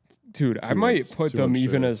 Dude, I might put them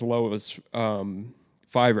even as low as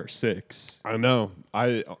 5 or 6. I know.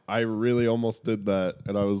 I really almost did that,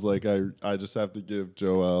 and I was like, I just have to give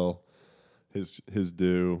Joel his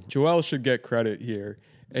due. Joel should get credit here.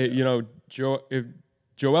 Yeah. If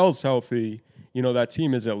Joel's healthy, that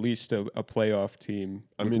team is at least a playoff team.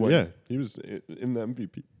 I mean, yeah, he was in the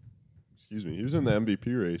MVP. Excuse me, he was in the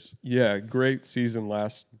MVP race. Yeah, great season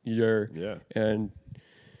last year. Yeah, and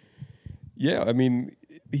yeah, I mean,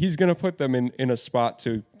 he's gonna put them in a spot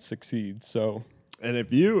to succeed. So, and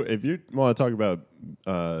if you want to talk about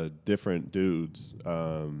different dudes,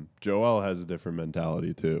 Joel has a different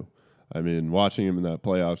mentality too. I mean, watching him in that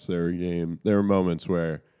playoffs game, there were moments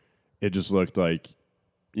where it just looked like,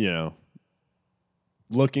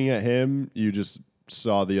 looking at him, you just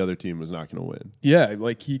saw the other team was not going to win. Yeah,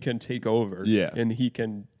 like he can take over. Yeah, and he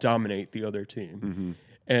can dominate the other team. Mm-hmm.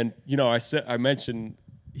 And I mentioned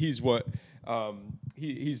he's what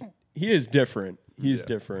he is different. He's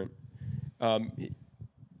different.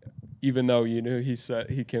 Even though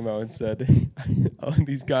he came out and said, oh,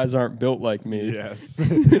 these guys aren't built like me. Yes,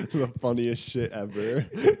 the funniest shit ever.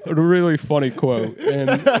 A really funny quote, and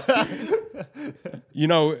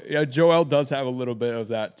Joel does have a little bit of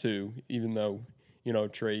that too. Even though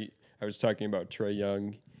Trae, I was talking about Trae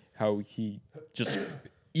Young, how he just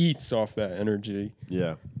eats off that energy.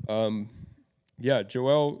 Yeah.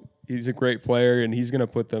 Joel, he's a great player, and he's gonna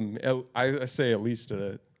put them. I say at least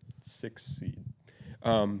a 6 seed.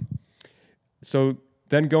 So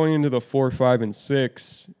then going into the 4, 5, and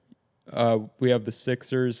 6, we have the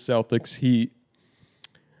Sixers, Celtics, Heat,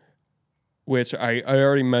 which I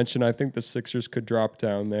already mentioned. I think the Sixers could drop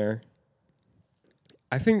down there.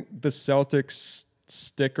 I think the Celtics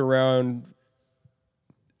stick around.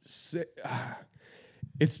 It's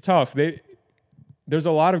tough. There's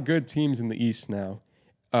a lot of good teams in the East now.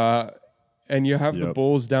 And you have the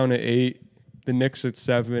Bulls down at 8. The Knicks at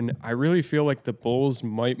 7. I really feel like the Bulls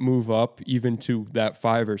might move up even to that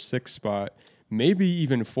 5 or 6 spot, maybe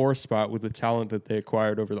even 4 spot with the talent that they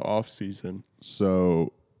acquired over the offseason.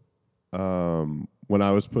 So when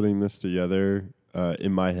I was putting this together,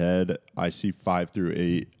 in my head, I see 5 through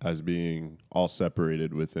 8 as being all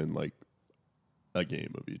separated within like a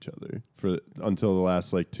game of each other until the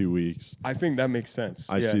last 2 weeks. I think that makes sense.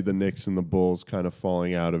 I see the Knicks and the Bulls kind of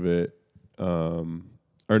falling out of it.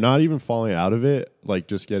 Or not even falling out of it,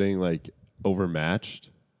 just getting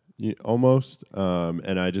overmatched almost.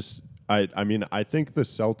 And I think the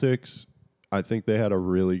Celtics, I think they had a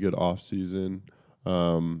really good offseason.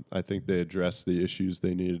 I think they addressed the issues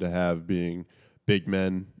they needed to have, being big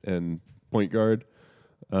men and point guard.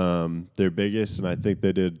 their biggest, and I think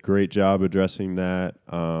they did a great job addressing that.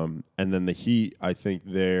 And then the Heat, I think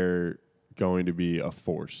they're going to be a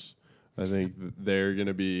force. I think they're going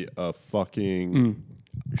to be a fucking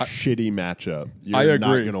shitty matchup. You're not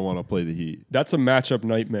going to want to play the Heat. That's a matchup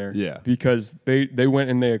nightmare. Yeah. Because they went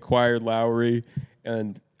and they acquired Lowry,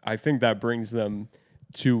 and I think that brings them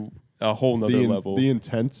to a whole nother level. The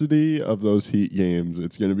intensity of those Heat games,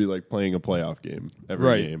 it's going to be like playing a playoff game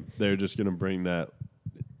every game. They're just going to bring that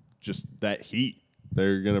heat.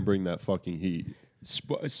 They're going to bring that fucking heat.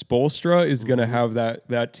 Spoelstra is going to have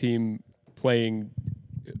that team playing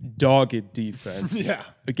dogged defense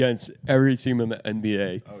against every team in the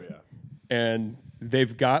NBA. Oh, yeah. And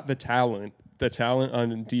they've got the talent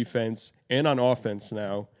on defense and on offense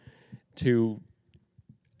now to...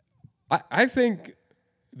 I think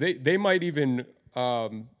they might even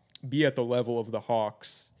be at the level of the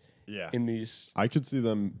Hawks in these... I could see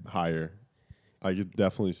them higher. I could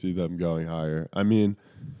definitely see them going higher. I mean,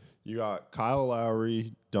 you got Kyle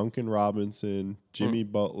Lowry, Duncan Robinson, Jimmy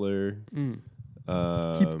Butler...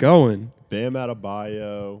 Keep going. Bam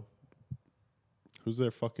Adebayo. Who's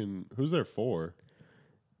their four?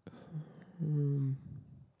 We're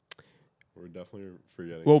definitely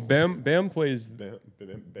forgetting. Well, Bam plays. Bam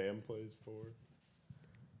plays four.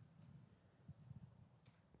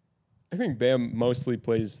 I think Bam mostly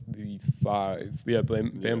plays the five. Yeah,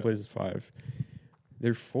 Bam plays the five.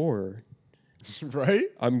 They're four. Right?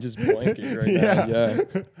 I'm just blanking right now. Yeah.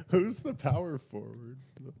 Who's the power forward?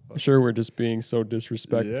 I'm sure we're just being so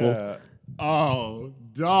disrespectful. Yeah. Oh,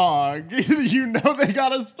 dog. You know they got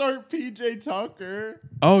to start PJ Tucker.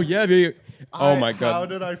 Oh, yeah. My God. How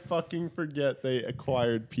did I fucking forget they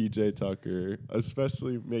acquired PJ Tucker?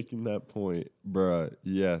 Especially making that point. Bruh,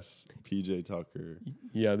 yes, PJ Tucker.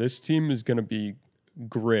 Yeah, this team is going to be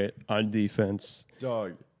grit on defense.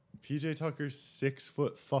 Dog. PJ Tucker's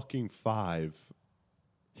 6'5".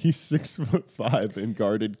 He's 6'5" and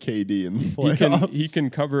guarded KD in the playoffs. He can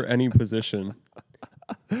cover any position.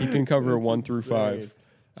 He can cover 1 through 5,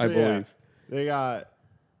 I believe. They got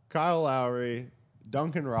Kyle Lowry,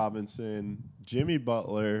 Duncan Robinson, Jimmy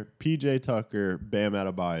Butler, PJ Tucker, Bam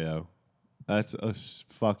Adebayo. That's a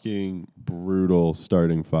fucking brutal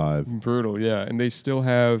starting five. Brutal, yeah. And they still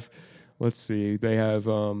have, let's see, they have...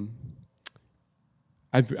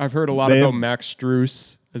 I've heard a lot about Max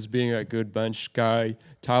Strus as being a good bench guy.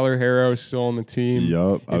 Tyler Herro is still on the team.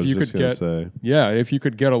 Yup, I was just going to say. Yeah, if you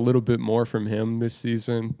could get a little bit more from him this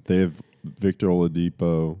season. They have Victor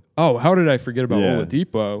Oladipo. Oh, how did I forget about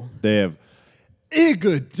Oladipo? They have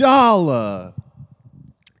Iguodala.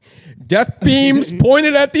 Death beams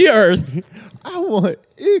pointed at the earth. I want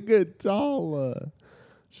Iguodala.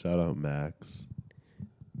 Shout out Max.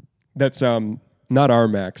 That's not our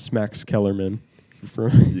Max Kellerman.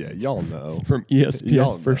 Y'all know. From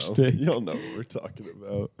ESPN First Take. Y'all know what we're talking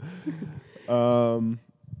about.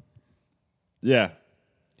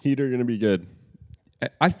 Heat are going to be good.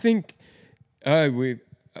 I think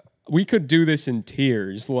we could do this in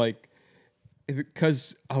tiers, like,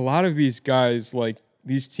 because a lot of these guys, like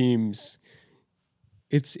these teams,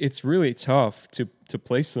 it's really tough to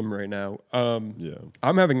place them right now. I'm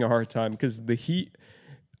having a hard time because the Heat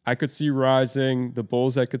I could see rising, the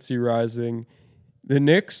Bulls I could see rising. The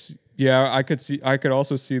Knicks, I could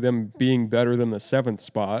also see them being better than the 7th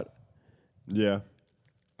spot. Yeah.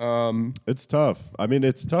 It's tough. I mean,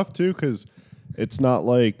 it's tough too because it's not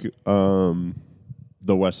like the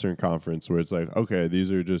Western Conference where it's like, okay,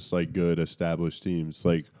 these are just like good established teams.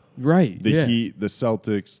 Like the Heat, the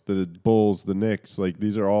Celtics, the Bulls, the Knicks, like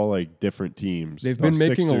these are all like different teams. They've been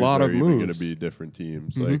making a lot of moves. Going to be different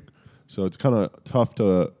teams. Mm-hmm. Like, so it's kind of tough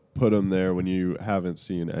to put them there when you haven't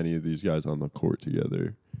seen any of these guys on the court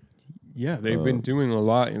together. Yeah, they've been doing a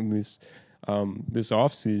lot in this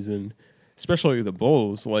offseason, especially the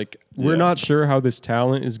Bulls. Like, we're not sure how this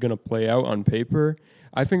talent is going to play out on paper.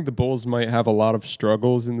 I think the Bulls might have a lot of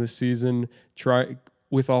struggles in this season,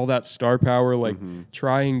 with all that star power, like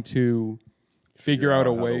trying to figure out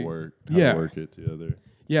a way. Work it together.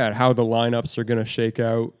 Yeah, how the lineups are going to shake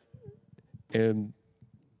out. And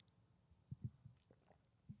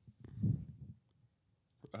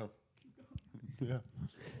yeah.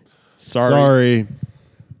 Sorry.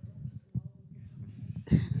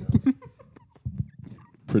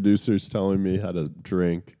 Producer's telling me how to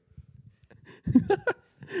drink.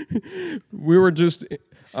 We just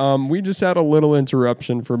had a little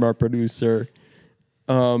interruption from our producer.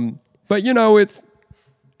 But you know,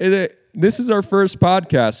 this is our first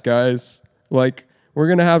podcast, guys. Like, we're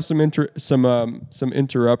going to have some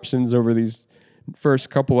interruptions over these first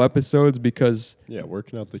couple episodes because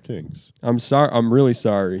working out the kinks. I'm really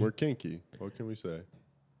sorry. We're kinky. What can we say?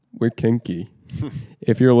 we're kinky.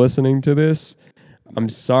 If you're listening to this, I'm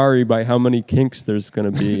sorry by how many kinks there's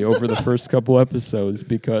going to be over the first couple episodes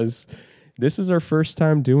because this is our first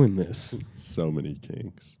time doing this. So many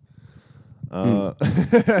kinks.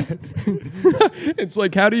 It's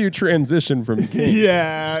like, how do you transition from kinks?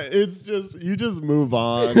 Yeah, it's just you just move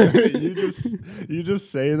on. you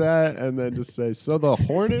just say that and then just say, so the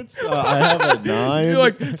Hornets, I have a 9. You're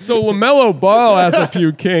like, so LaMelo Ball has a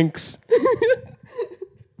few kinks.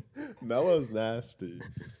 Melo's nasty.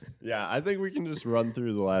 Yeah, I think we can just run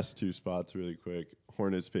through the last 2 spots really quick.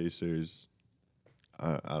 Hornets, Pacers.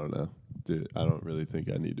 I don't know. Dude, I don't really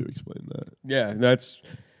think I need to explain that. Yeah, that's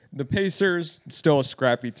the Pacers, still a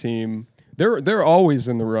scrappy team. They're always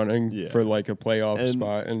in the running for like a playoff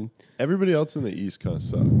spot, and everybody else in the East kind of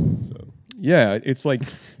sucks. So yeah, it's like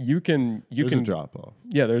you can a drop off.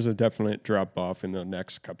 Yeah, there's a definite drop off in the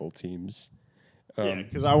next couple teams. Yeah,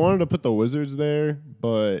 because I wanted to put the Wizards there,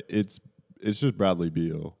 but it's just Bradley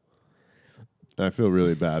Beal. I feel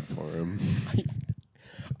really bad for him.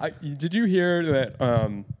 Did you hear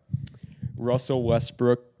that Russell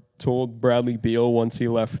Westbrook told Bradley Beal once he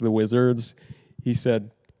left the Wizards? He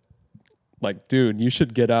said, like, dude, you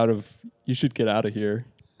should get out of here.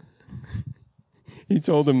 He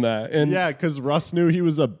told him that. And yeah, because Russ knew he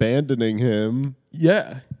was abandoning him.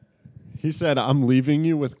 Yeah. He said, I'm leaving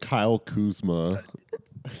you with Kyle Kuzma.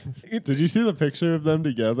 Did you see the picture of them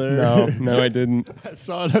together? No, I didn't. I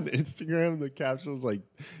saw it on Instagram. The caption was like,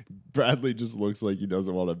 Bradley just looks like he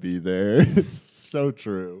doesn't want to be there. It's so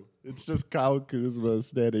true. It's just Kyle Kuzma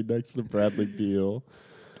standing next to Bradley Beal.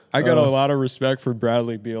 I got a lot of respect for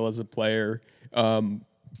Bradley Beal as a player,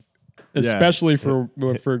 especially for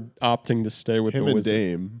opting to stay with the Wizards.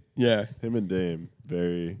 Dame. Yeah. Him and Dame.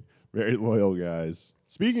 Very, very loyal guys.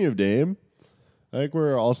 Speaking of Dame, I think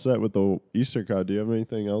we're all set with the Eastern Conference. Do you have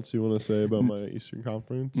anything else you want to say about my Eastern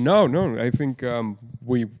Conference? No. I think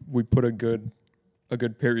we put a good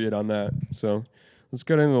period on that. So let's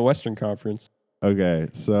get into the Western Conference. Okay,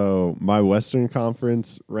 so my Western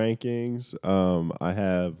Conference rankings, I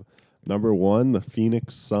have number 1, the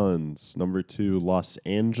Phoenix Suns. Number 2, Los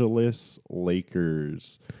Angeles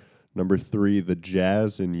Lakers. Number 3, the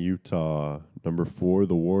Jazz in Utah. Number 4,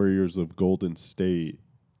 the Warriors of Golden State.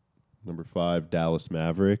 Number 5, Dallas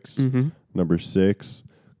Mavericks. Mm-hmm. Number 6,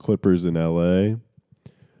 Clippers in LA.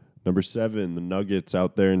 Number 7, the Nuggets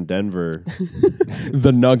out there in Denver.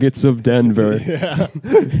 The Nuggets of Denver. Yeah.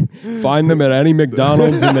 Find them at any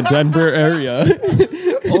McDonald's in the Denver area.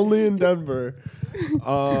 Only in Denver.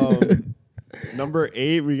 Number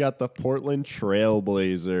 8, we got the Portland Trail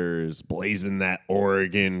Blazers blazing that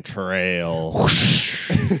Oregon Trail.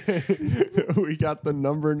 We got the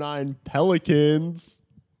number 9 Pelicans.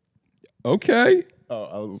 Okay. Oh,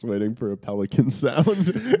 I was waiting for a pelican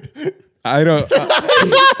sound. I don't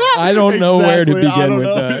know where to begin with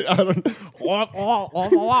that. I don't.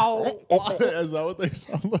 Is that what they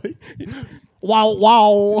sound like?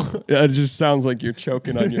 Wow. Yeah, it just sounds like you're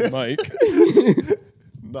choking on your mic.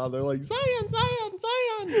 No, they're like, Zion.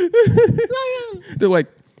 They're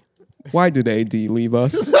like, why did AD leave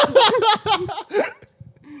us?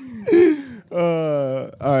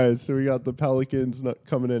 All right, so we got the Pelicans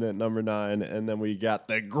coming in at number 9, and then we got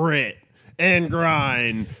the grit and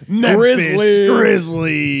grind Memphis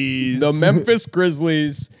Grizzlies. The Memphis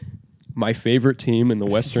Grizzlies, my favorite team in the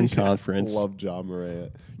Western Conference. Love Ja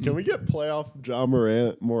Morant. Can we get playoff Ja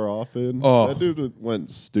Morant more often? Oh. That dude went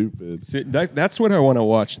stupid. See, that's what I want to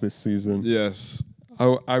watch this season. Yes.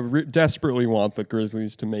 I desperately want the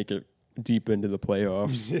Grizzlies to make it deep into the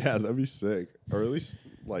playoffs. Yeah, that'd be sick. Or at least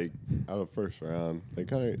like out of first round. They're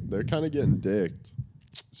kind of getting dicked.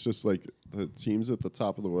 It's just like the teams at the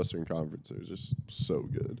top of the Western Conference are just so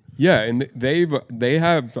good. Yeah, and they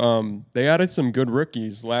added some good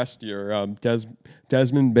rookies last year.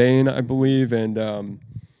 Desmond Bane, I believe, and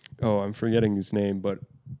I'm forgetting his name, but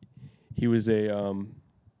he was I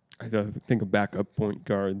think a backup point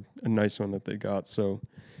guard, a nice one that they got. So,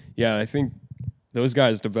 yeah, I think those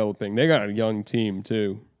guys developing. They got a young team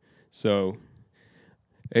too, so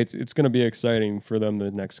it's going to be exciting for them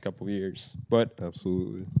the next couple of years. But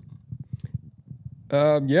absolutely.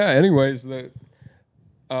 Yeah. Anyways,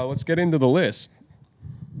 let's get into the list.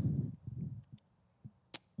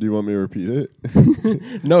 Do you want me to repeat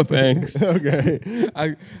it? No, thanks. Okay.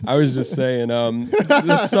 I was just saying,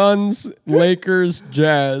 the Suns, Lakers,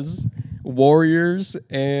 Jazz, Warriors,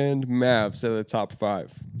 and Mavs are the top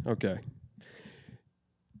 5. Okay.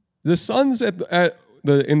 The Suns in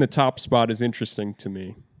the top spot is interesting to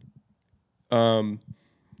me,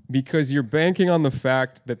 because you're banking on the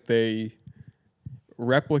fact that they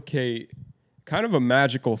replicate kind of a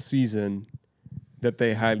magical season that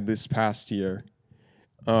they had this past year.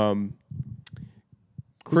 Who'd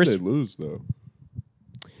Chris, they lose though?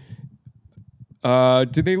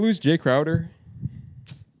 did they lose Jay Crowder?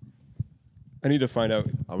 I need to find out.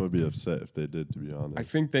 I'm gonna be upset if they did, to be honest. I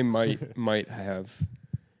think they might have.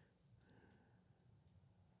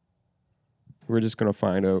 We're just gonna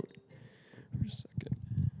find out. For a second.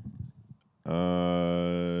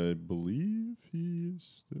 I believe he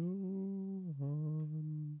is still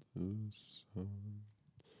on the Suns.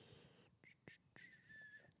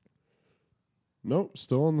 Nope,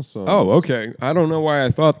 still on the Suns. Oh, okay. I don't know why I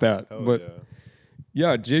thought that, Hell but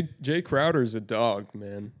yeah, Jay Crowder's a dog,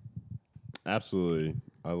 man. absolutely.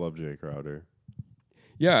 I love Jay Crowder.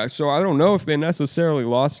 Yeah, so I don't know if they necessarily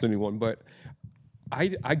lost anyone, but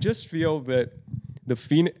I just feel that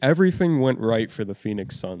everything went right for the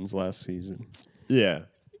Phoenix Suns last season. Yeah,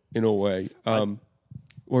 in a way. What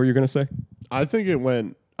were you gonna say? I think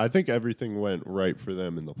everything went right for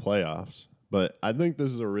them in the playoffs, but I think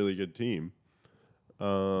this is a really good team.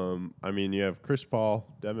 I mean, you have Chris Paul,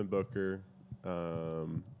 Devin Booker,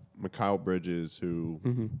 Mikal Bridges, who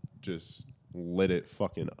just lit it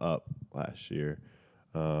fucking up last year.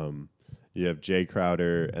 You have Jay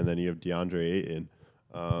Crowder, and then you have DeAndre Ayton.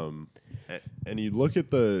 And you look at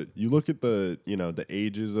the the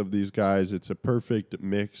ages of these guys. It's a perfect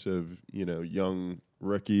mix of young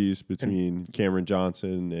rookies between Cameron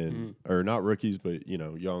Johnson and or not rookies, but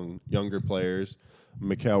younger players.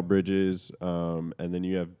 Mikal Bridges, and then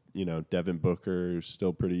you have Devin Booker, who's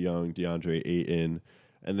still pretty young, DeAndre Ayton,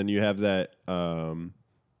 and then you have that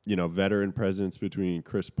veteran presence between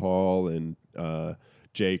Chris Paul and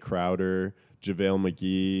Jay Crowder,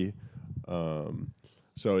 JaVale McGee.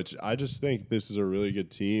 So I just think this is a really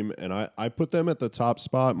good team, and I put them at the top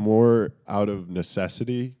spot more out of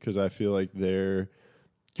necessity because I feel like they're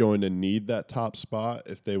going to need that top spot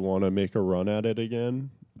if they want to make a run at it again,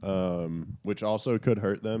 which also could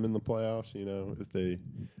hurt them in the playoffs, if they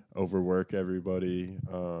overwork everybody,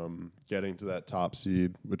 getting to that top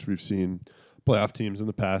seed, which we've seen playoff teams in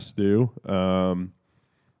the past do. And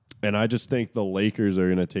I just think the Lakers are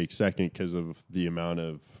going to take second because of the amount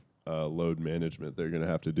of load management they're going to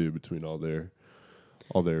have to do between all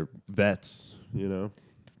their vets,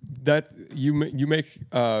 That you make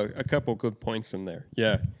a couple good points in there.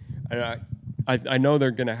 Yeah, and I know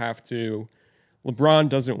they're going to have to. LeBron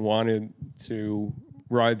doesn't want to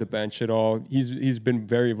ride the bench at all. He's been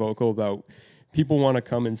very vocal about people want to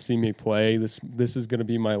come and see me play. This is going to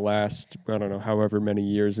be my last, I don't know, however many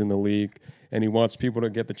years in the league, and he wants people to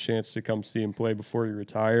get the chance to come see him play before he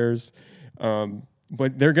retires.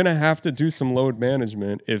 But they're going to have to do some load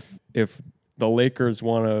management if the Lakers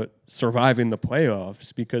want to survive in the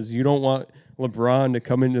playoffs, because you don't want LeBron to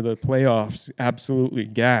come into the playoffs absolutely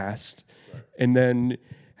gassed and then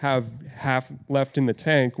have half left in the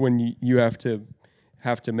tank when you have to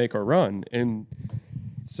make a run. And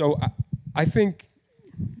so I think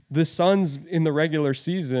the Suns in the regular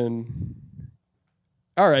season.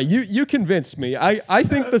 All right, you convinced me. I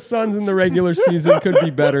think the Suns in the regular season could be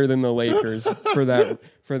better than the Lakers for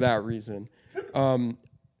that reason.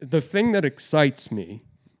 The thing that excites me,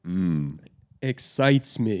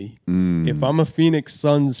 if I'm a Phoenix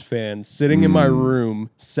Suns fan sitting in my room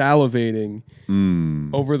salivating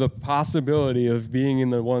over the possibility of being in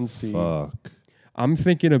the 1 seed, I'm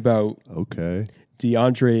thinking about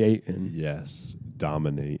DeAndre Ayton. Yes,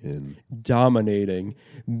 dominating.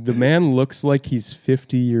 The man looks like he's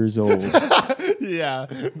 50 years old. Yeah,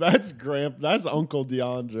 that's That's Uncle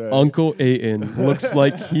DeAndre. Uncle Ayton looks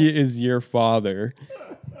like he is your father.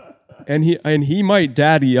 And he might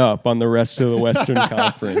daddy up on the rest of the Western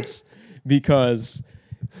Conference, because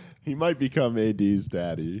he might become AD's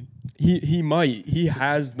daddy. He might. He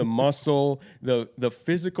has the muscle, the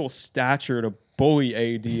physical stature to bully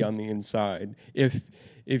AD on the inside.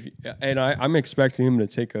 I'm expecting him to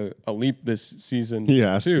take a leap this season. He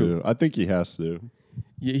has too. to. I think he has to.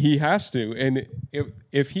 He has to. And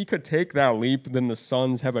if he could take that leap, then the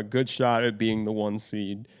Suns have a good shot at being the 1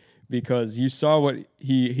 seed, because you saw what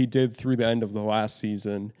he did through the end of the last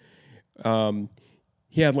season.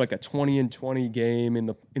 He had like a 20-20 game in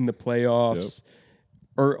the playoffs.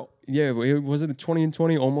 Yep. Was it a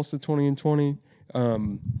 20-20? Almost a 20-20. I know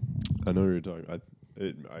what you're talking.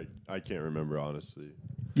 I can't remember, honestly.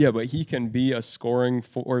 Yeah, but he can be a scoring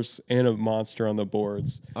force and a monster on the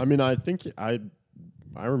boards. I mean, I think I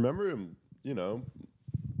remember him.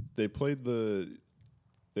 They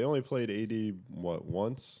only played AD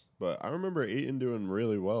once, but I remember Ayton doing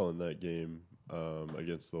really well in that game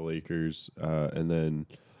against the Lakers, and then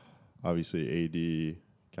obviously AD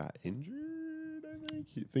got injured, I think.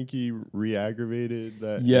 You think he re-aggravated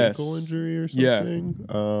that Yes. ankle injury or Yeah. something?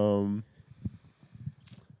 And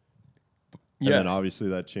Yeah. then obviously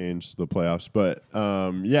that changed the playoffs. But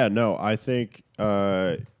I think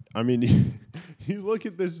I mean you look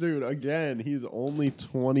at this dude again, he's only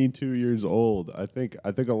 22 years old. I think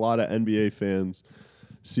a lot of NBA fans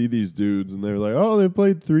see these dudes and they're like, "Oh, they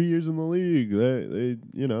played 3 years in the league. They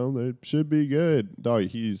should be good." Dog,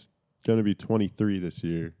 he's going to be 23 this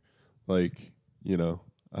year. Like,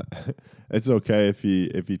 it's okay if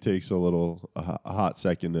he takes a hot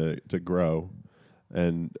second to grow.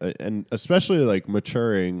 And especially like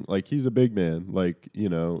maturing, like he's a big man. Like,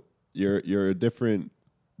 you're a different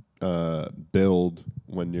build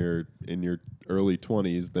when you're in your early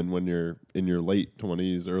 20s than when you're in your late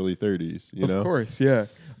 20s, early 30s. Of course, yeah.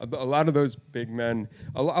 A lot of those big men,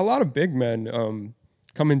 a lot of big men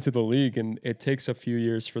come into the league, and it takes a few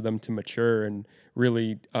years for them to mature and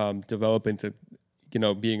really develop into,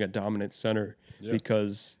 being a dominant center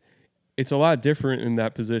because it's a lot different in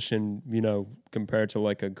that position, compared to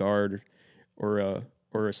like a guard or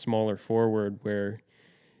a smaller forward where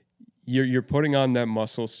you're putting on that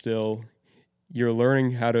muscle still. You're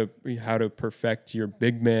learning how to perfect your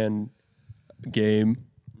big man game,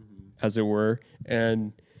 as it were,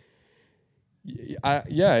 and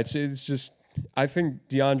it's just I think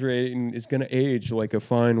DeAndre Ayton is gonna age like a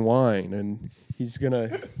fine wine, and he's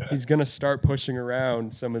gonna start pushing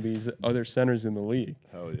around some of these other centers in the league.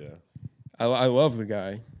 Hell yeah. I love the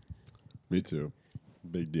guy. Me too.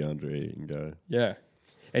 Big DeAndre Ayton guy. Yeah.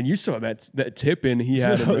 And you saw that tip in he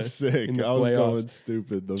had That was sick. in the I was playoffs. going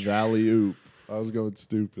stupid. The Valley Oop. I was going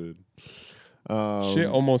stupid. Shit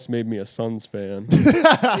almost made me a Suns fan.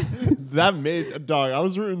 That made dog. I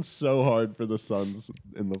was rooting so hard for the Suns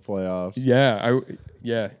in the playoffs.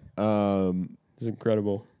 It's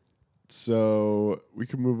incredible. So we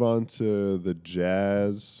can move on to the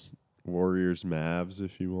Jazz, Warriors, Mavs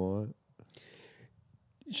if you want.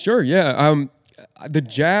 Sure, yeah. The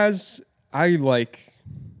Jazz, I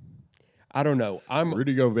don't know. I'm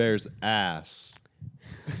Rudy Gobert's ass.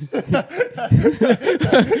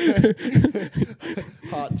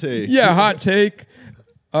 Hot take. Yeah, hot take.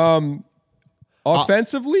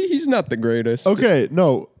 Offensively, he's not the greatest. Okay,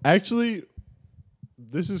 no, actually,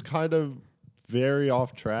 this is kind of very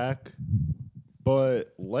off track,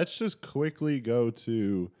 but let's just quickly go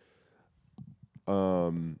to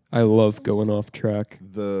I love going off track.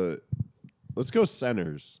 let's go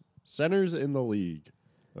centers. Centers in the league.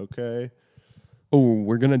 Okay? Oh,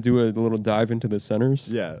 we're gonna do a little dive into the centers.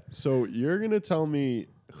 Yeah. So you're gonna tell me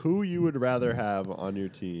who you would rather have on your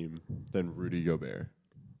team than Rudy Gobert.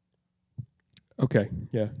 Okay,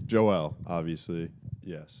 yeah. Joel, obviously.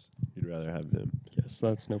 Yes. You'd rather have him. Yes,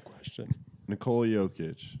 that's no question. Nikola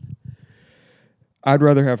Jokic. I'd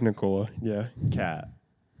rather have Nikola. Yeah. Cat.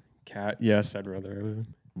 Yes, I'd rather have him.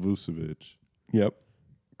 Vucevic. Yep.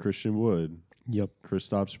 Christian Wood. Yep.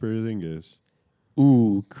 Kristaps Porzingis.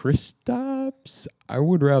 Ooh, Kristaps.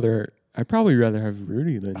 I'd probably rather have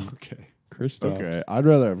Rudy than Okay. Kristaps. Okay. I'd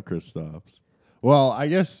rather have Kristaps. Well, I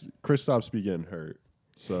guess Kristaps be getting hurt.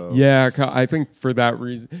 So Yeah, I think for that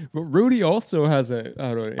reason. But Rudy also has an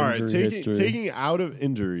injury all right, history. taking out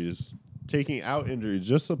injuries,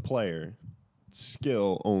 just a player,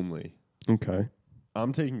 skill only. Okay.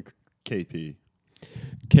 I'm taking KP.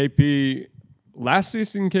 KP, last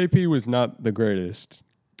season KP was not the greatest.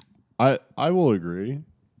 I will agree.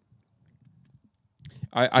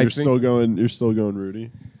 You're still going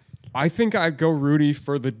Rudy? I think I'd go Rudy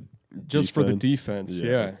for the defense.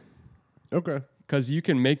 Yeah. Okay. Because you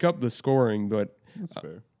can make up the scoring, but That's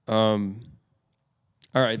fair. all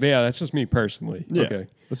right, yeah, that's just me personally. Yeah, okay,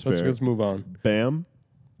 that's fair. let's move on. Bam.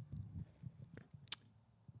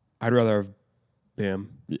 I'd rather have Bam.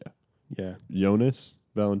 Yeah. Jonas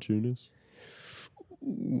Valanciunas.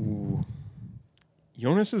 Ooh.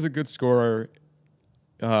 Jonas is a good scorer,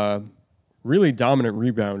 really dominant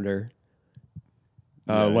rebounder,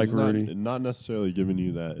 like he's Rudy. Not necessarily giving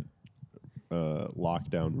you that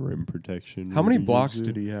lockdown rim protection. How many Rudy blocks gives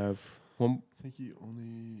you. did he have? One. I think he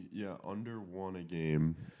only under one a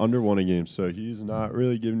game. So he's not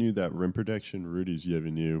really giving you that rim protection Rudy's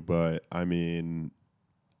giving you. But I mean,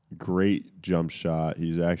 great jump shot.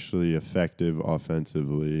 He's actually effective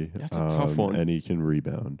offensively. That's a tough one. And he can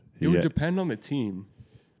rebound. It would depend on the team.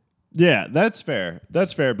 Yeah, that's fair.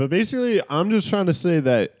 But basically, I'm just trying to say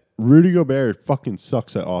that Rudy Gobert fucking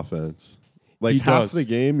sucks at offense. Like half the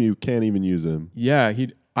game, you can't even use him. Yeah,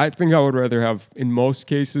 I think I would rather have, in most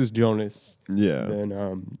cases, Jonas. Yeah.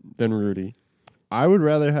 Than Rudy. I would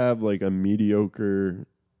rather have like a mediocre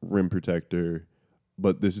rim protector,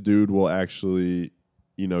 but this dude will actually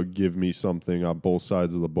give me something on both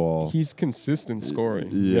sides of the ball. He's consistent scoring.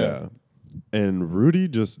 Yeah. And Rudy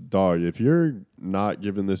just, dog, if you're not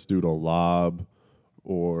giving this dude a lob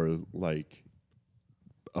or like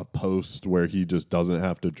a post where he just doesn't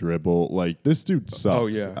have to dribble, like this dude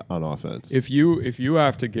sucks on offense. If you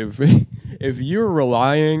have to give, if you're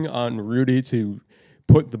relying on Rudy to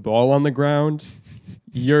put the ball on the ground,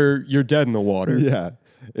 you're dead in the water. Yeah.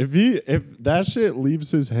 If that shit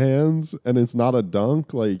leaves his hands and it's not a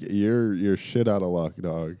dunk, like you're shit out of luck,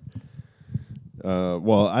 dog.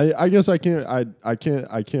 Well, I guess I can't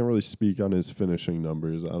really speak on his finishing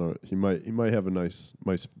numbers. He might have a nice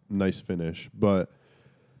finish, but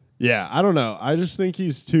yeah, I don't know. I just think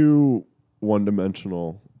he's too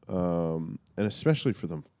one-dimensional, and especially for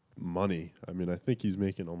the money. I mean, I think he's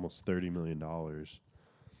making almost $30 million, or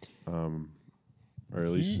at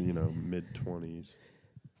least mid-20s.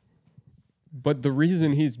 But the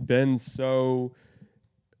reason he's been so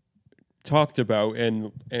talked about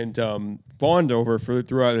and fawned over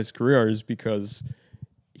throughout his career is because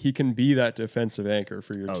he can be that defensive anchor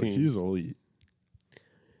for your team. He's elite.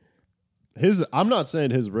 I'm not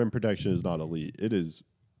saying his rim protection is not elite. It is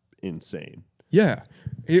insane. Yeah.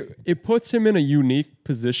 It puts him in a unique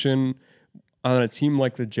position on a team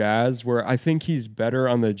like the Jazz where I think he's better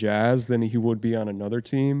on the Jazz than he would be on another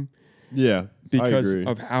team. Yeah, because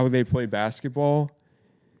of how they play basketball.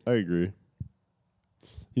 I agree.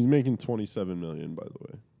 He's making $27 million, by the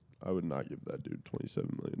way. I would not give that dude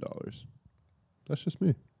 $27 million. That's just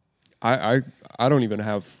me. I don't even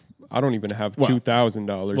have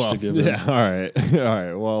 $2,000 to give him. Yeah, all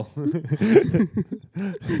right. Well,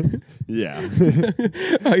 yeah.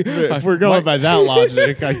 If we're going by that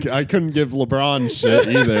logic, I couldn't give LeBron shit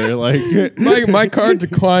either. Like my card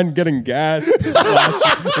declined getting gas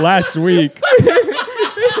last week.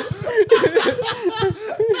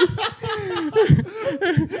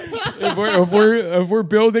 If we're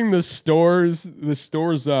building the stores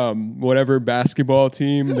whatever basketball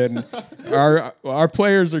team, then our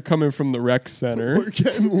players are coming from the rec center.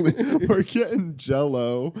 We're getting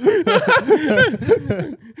Jello.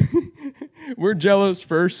 We're Jello's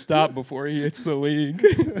first stop before he hits the league.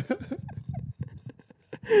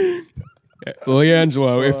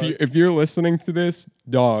 Leangelo, if you're listening to this,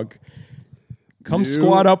 dog, come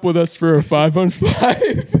squat up with us for a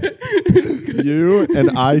 5-on-5. You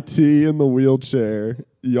and IT in the wheelchair,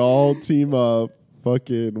 y'all team up.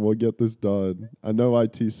 Fucking, we'll get this done. I know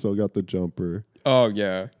IT still got the jumper. Oh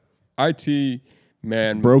yeah, IT,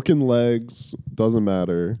 man. Broken legs, doesn't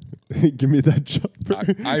matter. Give me that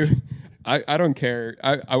jumper. I don't care.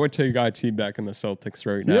 I would take IT back in the Celtics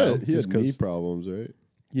right now. Yeah, he had knee problems, right?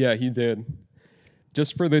 Yeah, he did.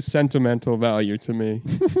 Just for this sentimental value to me.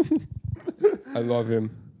 I love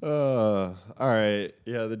him. All right.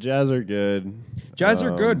 Yeah, the Jazz are good. Jazz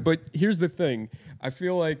are good, but here's the thing. I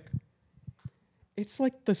feel like it's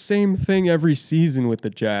like the same thing every season with the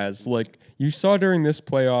Jazz. Like you saw during this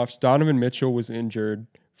playoffs, Donovan Mitchell was injured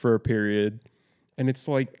for a period, and it's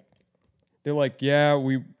like they're like, yeah,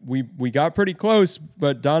 we got pretty close,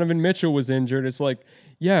 but Donovan Mitchell was injured. It's like,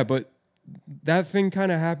 yeah, but that thing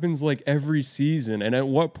kind of happens like every season. And at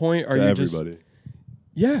what point are you everybody?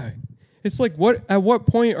 Yeah. It's like at what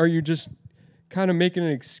point are you just kind of making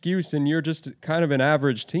an excuse and you're just kind of an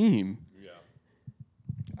average team?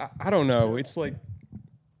 Yeah. I don't know. It's like,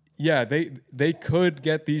 yeah, they could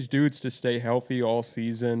get these dudes to stay healthy all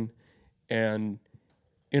season, and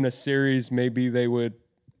in a series maybe they would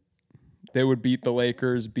beat the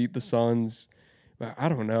Lakers, beat the Suns. But I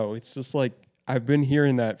don't know. It's just like I've been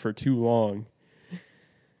hearing that for too long.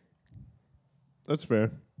 That's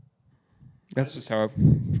fair. That's just how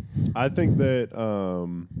I think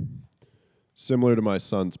that similar to my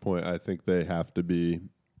son's point, I think they have to be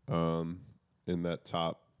in that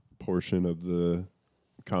top portion of the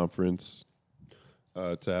conference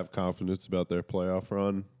to have confidence about their playoff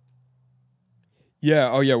run.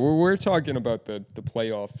 Yeah. Oh, yeah. We're talking about the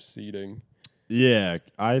playoff seeding. Yeah,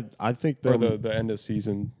 I think that or the end of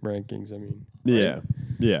season rankings. I mean. Right?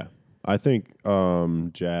 Yeah. I think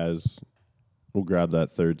Jazz will grab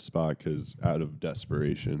that third spot because out of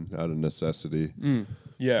desperation, out of necessity,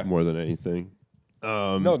 more than anything.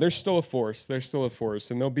 No, they're still a force. They're still a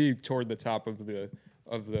force, and they'll be toward the top of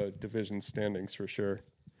the division standings for sure.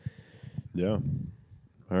 Yeah.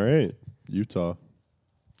 All right, Utah.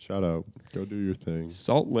 Shout out. Go do your thing.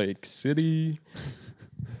 Salt Lake City.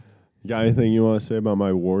 You got anything you want to say about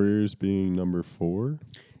my Warriors being number 4?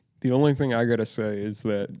 The only thing I gotta say is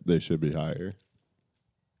that they should be higher.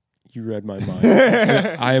 You read my mind.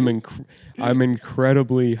 I'm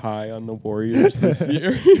incredibly high on the Warriors this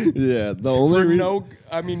year. Yeah, the only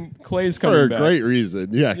Clay's for coming a back. great reason.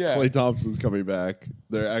 Yeah, Yeah. Klay Thompson's coming back.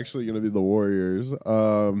 They're actually going to be the Warriors.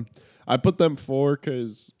 I put them 4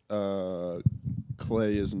 because Klay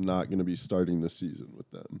is not going to be starting the season with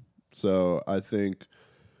them. So I think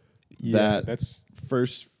that's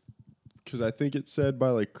first, because I think it said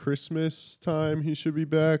by like Christmas time he should be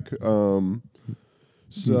back.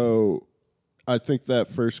 So I think that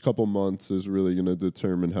first couple months is really going to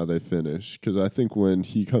determine how they finish. Because I think when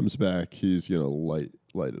he comes back, he's going to light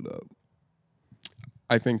it up.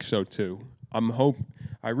 I think so too.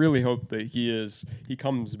 I really hope that he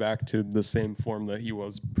comes back to the same form that he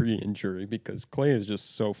was pre-injury, because Klay is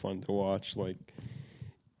just so fun to watch. Like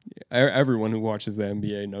everyone who watches the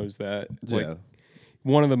NBA knows that. Like, Yeah.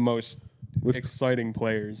 one of the most exciting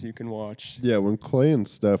players you can watch. Yeah, when Klay and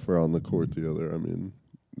Steph are on the court together, I mean,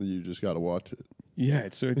 you just got to watch it. Yeah,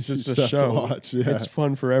 it's just You a just have to show. watch, yeah. It's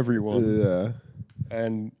fun for everyone. Yeah.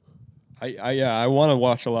 And I want to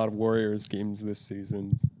watch a lot of Warriors games this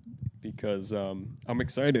season because I'm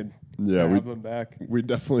excited to have them back. We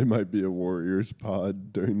definitely might be a Warriors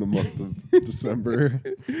pod during the month of December.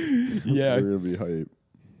 Yeah. We're going to be hype.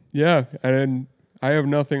 Yeah, and I have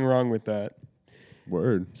nothing wrong with that.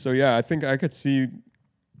 Word. So yeah, I think I could see,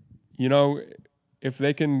 if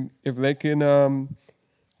they can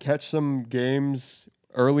catch some games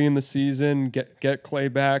early in the season, get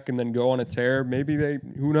Klay back, and then go on a tear. Maybe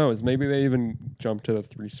who knows? Maybe they even jump to the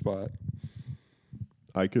 3 spot.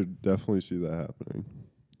 I could definitely see that happening.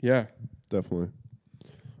 Yeah, Definitely.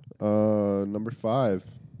 Number 5,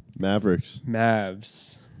 Mavericks.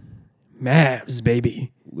 Mavs,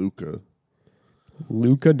 baby. Luka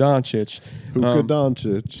Doncic.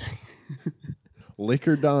 Doncic.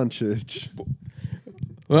 Liquor Doncic.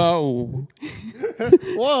 Oh.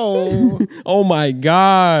 Whoa. Oh my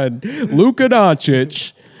God. Luka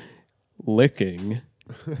Doncic licking.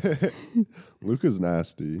 Luka's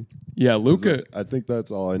nasty. Yeah, Luka. I think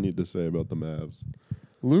that's all I need to say about the Mavs.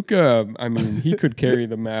 Luka, he could carry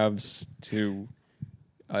the Mavs to.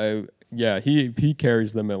 He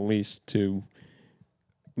carries them at least to.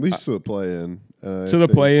 At least to the play-in. The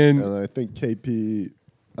play-in. And I think KP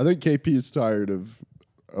is tired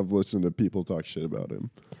of listening to people talk shit about him.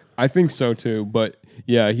 I think so too, but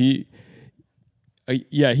yeah, he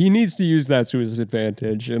needs to use that to his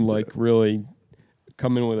advantage and really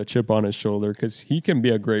come in with a chip on his shoulder, because he can be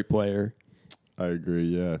a great player. I agree.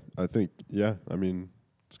 Yeah, I think. Yeah,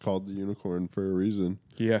 it's called the unicorn for a reason.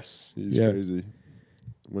 Yes, He's crazy.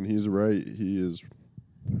 When he's right, he is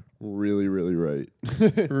really, really right.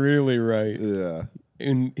 Really right. Yeah,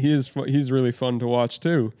 and he's really fun to watch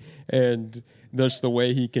too, and just the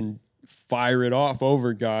way he can fire it off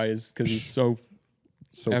over guys because he's so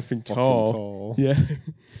effing tall. Yeah.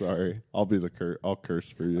 Sorry, I'll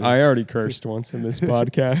curse for you. I already cursed once in this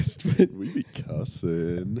podcast. But We be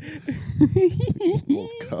cussing. Little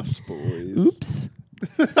cuss boys. oops.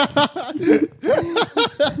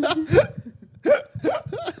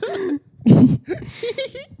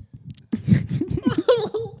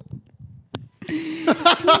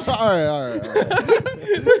 All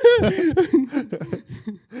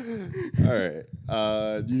right.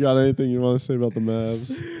 You got anything you want to say about the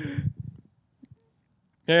Mavs?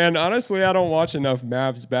 And honestly, I don't watch enough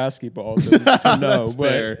Mavs basketball to know. That's but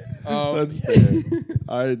fair. That's fair.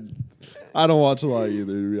 I don't watch a lot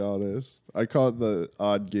either, to be honest. I caught the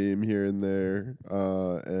odd game here and there,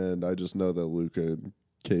 and I just know that Luka and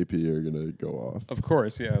KP are gonna go off. Of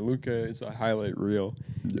course, yeah. Luka is a highlight reel,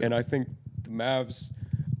 and I think the Mavs.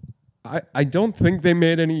 I don't think they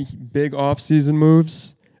made any big offseason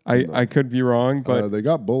moves. I could be wrong, but They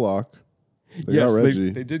got Bullock. They yes, got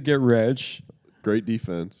Reggie. they did get Reg. Great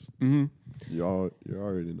defense. Mm-hmm. You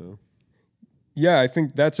already know. Yeah, I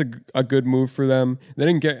think that's a good move for them. They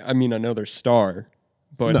didn't get, another star,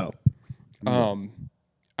 but No.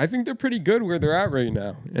 I think they're pretty good where they're at right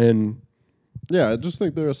now, and Yeah, I just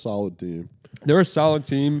think they're a solid team. they're a solid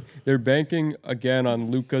team. They're banking again on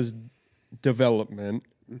Luka's development.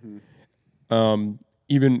 Mm-hmm.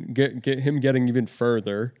 Even get him getting even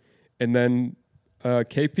further, and then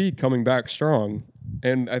KP coming back strong,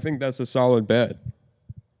 and I think that's a solid bet.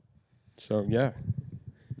 So yeah.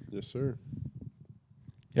 Yes, sir.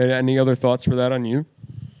 Any other thoughts for that on you?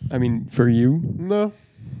 For you? No,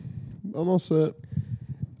 I'm all set.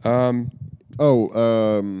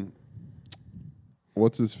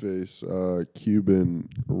 What's his face? Cuban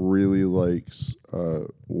really likes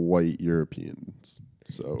white Europeans.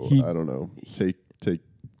 So I don't know.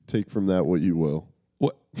 Take from that what you will.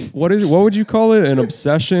 What would you call it? An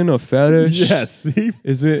obsession, a fetish? Yes,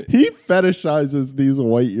 Is it? he fetishizes these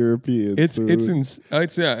white Europeans. It's It's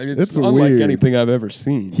unlike weird. anything I've ever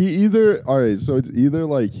seen. So it's either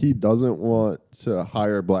like he doesn't want to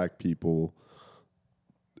hire black people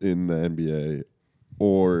in the NBA,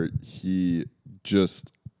 or he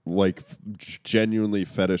just like genuinely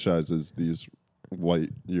fetishizes these white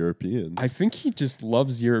Europeans. I think he just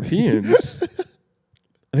loves Europeans.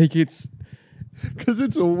 Like it's. Because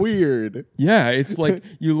it's weird. Yeah, it's like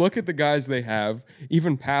you look at the guys they have,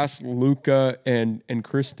 even past Luka and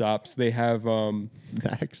Kristaps, they have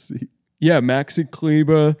Maxi. Yeah, Maxi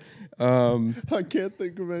Kleber. I can't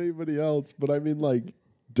think of anybody else, but I mean like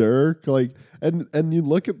Dirk, like and you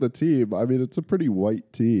look at the team, I mean it's a pretty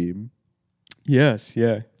white team. Yes,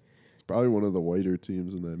 yeah. It's probably one of the whiter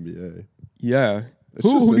teams in the NBA. Yeah.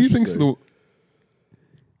 It's Who do you think's the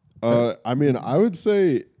I mean, I would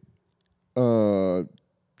say honestly,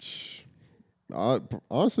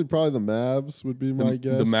 probably the Mavs would be my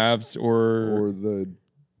guess. The Mavs or the.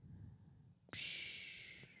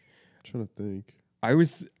 Trying to think.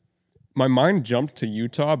 My mind jumped to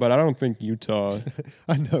Utah, but I don't think Utah.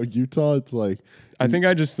 I know Utah. It's like I think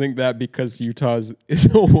I just think that because Utah is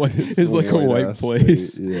like a white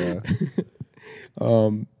place. State, yeah.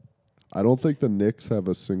 I don't think the Knicks have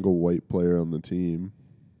a single white player on the team.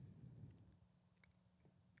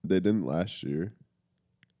 They didn't last year.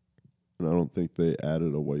 And I don't think they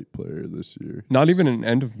added a white player this year. Not even an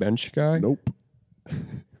end of bench guy? Nope.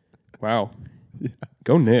 Wow. Yeah.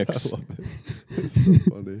 Go Knicks. I love it. It's so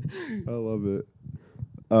funny. I love it.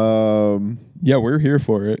 Yeah, we're here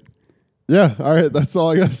for it. Yeah, all right. That's all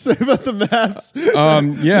I got to say about the Mavs.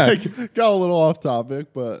 Yeah. Got a little off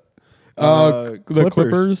topic, but the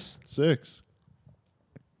Clippers. 6.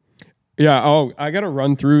 Yeah, I got to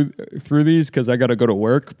run through these because I got to go to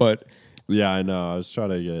work, but... Yeah, I know. I was trying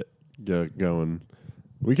to get going.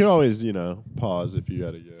 We can always, pause if you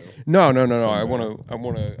got to go. No. I want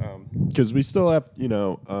to. Because we still have,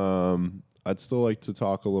 I'd still like to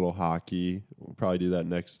talk a little hockey. We'll probably do that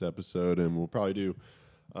next episode, and we'll probably do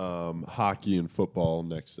hockey and football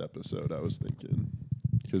next episode. I was thinking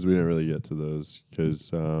because we didn't really get to those.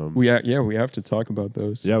 Because we have to talk about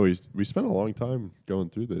those. Yeah, we spent a long time going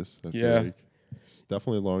through this. I feel like. It's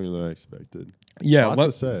definitely longer than I expected. Yeah, lot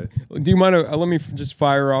to say. Do you mind? Let me just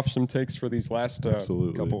fire off some takes for these last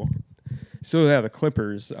couple. So yeah, the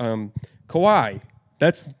Clippers. Kawhi.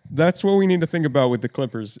 That's what we need to think about with the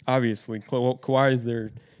Clippers. Obviously, Kawhi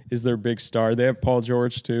is their big star. They have Paul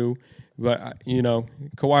George too, but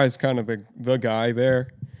Kawhi is kind of the guy there.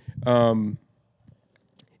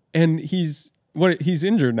 And he's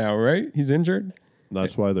injured now, right? He's injured.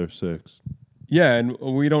 That's why they're 6. Yeah, and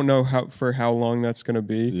we don't know how long that's going to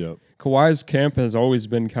be. Yep. Kawhi's camp has always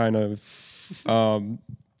been kind of,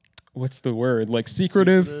 what's the word? Like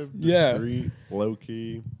secretive? Discreet, low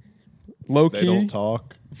key. They don't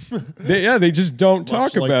talk. They just don't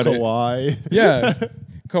talk about Kawhi. it. Yeah.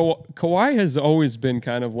 Kawhi has always been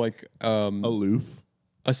kind of like aloof,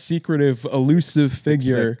 a secretive, elusive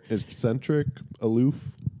figure. Eccentric,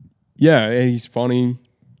 aloof. Yeah, and he's funny.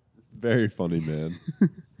 Very funny, man.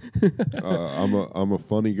 I'm a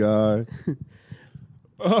funny guy.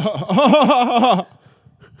 That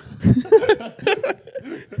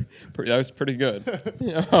was pretty good.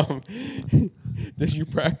 Did you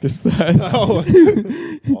practice that? No.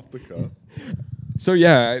 Off the cuff. So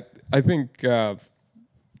yeah, I think I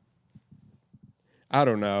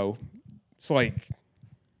don't know. It's like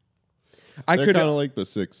They're kind of like the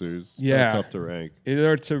Sixers. Yeah, tough to rank.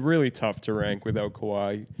 It's really tough to rank without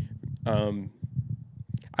Kawhi.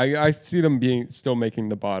 I see them still making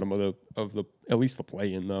the bottom of the at least the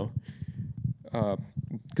play-in though.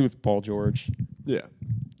 With Paul George. Yeah.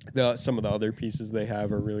 Some of the other pieces they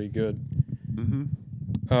have are really good.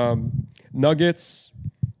 Mm-hmm. Nuggets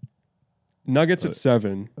at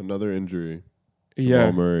 7. Another injury.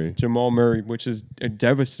 Jamal Murray, which is a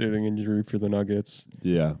devastating injury for the Nuggets.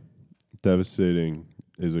 Yeah. Devastating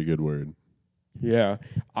is a good word. Yeah.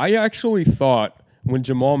 I actually thought when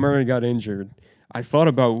Jamal Murray got injured, I thought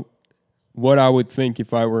about what I would think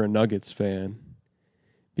if I were a Nuggets fan.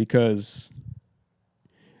 Because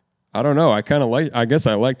I don't know. I guess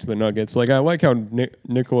I liked the Nuggets. Like I like how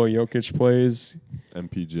Nikola Jokic plays.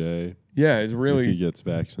 MPJ. Yeah, it's really. If he gets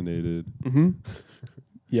vaccinated. Mm-hmm.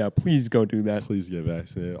 Yeah, please go do that. Please get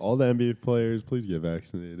vaccinated. All the NBA players, please get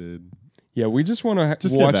vaccinated. Yeah, we just want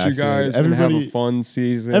to watch you guys and have a fun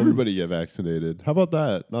season. Everybody get vaccinated. How about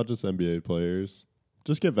that? Not just NBA players.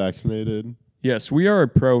 Just get vaccinated. Yes, we are a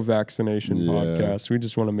pro-vaccination podcast. We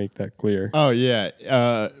just want to make that clear. Oh,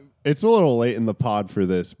 yeah. It's a little late in the pod for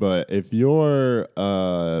this, but if you're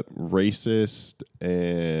racist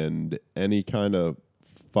and any kind of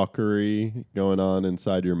fuckery going on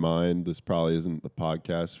inside your mind, this probably isn't the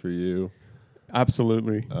podcast for you.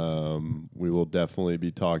 Absolutely. We will definitely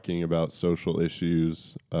be talking about social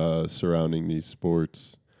issues surrounding these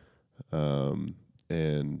sports.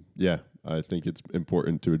 And yeah, I think it's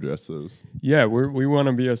important to address those. Yeah, we want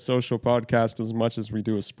to be a social podcast as much as we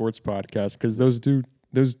do a sports podcast because those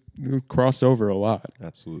cross over a lot.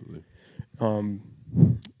 Absolutely.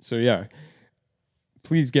 So yeah,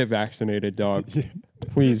 please get vaccinated, dog. Yeah.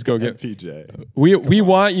 Please go get PJ. We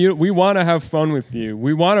want you. We want to have fun with you.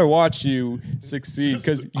 We want to watch you succeed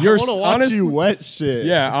because you're honest. You wet shit.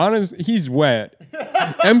 Yeah, honest. He's wet.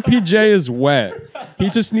 MPJ is wet. He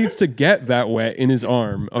just needs to get that wet in his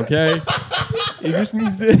arm. Okay. He just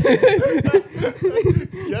needs to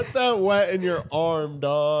get that wet in your arm,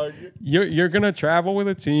 dog. You're gonna travel with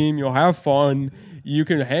a team. You'll have fun. You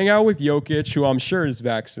can hang out with Jokic, who I'm sure is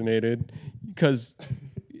vaccinated, because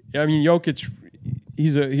I mean Jokic.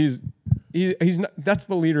 He's not. That's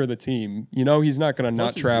the leader of the team. You know, he's not going to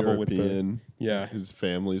not travel with the. Yeah, his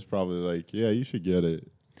family's probably like, yeah, you should get it.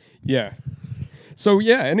 Yeah. So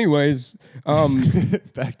yeah. Anyways,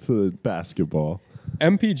 back to the basketball.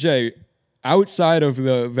 MPJ, outside of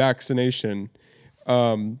the vaccination,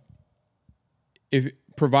 if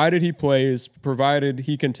provided he plays, provided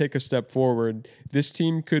he can take a step forward, this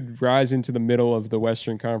team could rise into the middle of the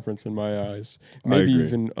Western Conference in my eyes. Maybe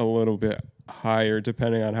even a little bit higher,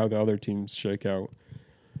 depending on how the other teams shake out.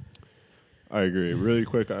 I agree. Really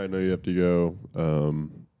quick, I know you have to go,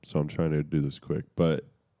 so I'm trying to do this quick. But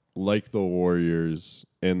like the Warriors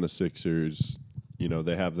and the Sixers, you know,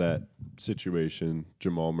 they have that situation,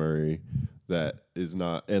 Jamal Murray, that is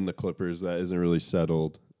not, and the Clippers, that isn't really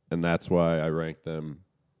settled. And that's why I rank them,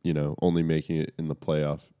 you know, only making it in the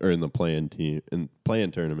playoff or in the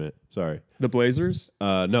play-in tournament. Sorry. The Blazers?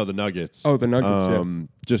 No, the Nuggets. Oh, the Nuggets, yeah.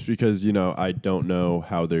 Just because, you know, I don't know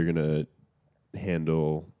how they're going to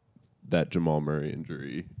handle that Jamal Murray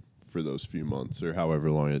injury for those few months or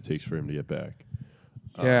however long it takes for him to get back.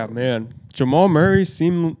 Yeah, man. Jamal Murray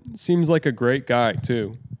seems like a great guy,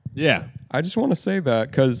 too. Yeah. I just want to say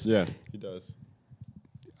that because yeah, he does.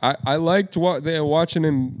 I liked watching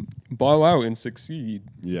him ball out and succeed.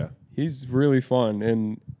 Yeah. He's really fun,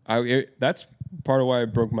 and that's part of why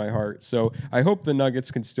it broke my heart. So I hope the Nuggets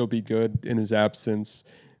can still be good in his absence.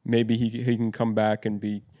 Maybe he can come back and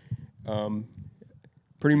be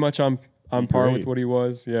pretty much on par with what he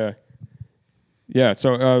was. Yeah. Yeah,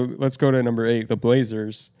 so let's go to number 8, the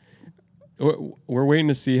Blazers. We're waiting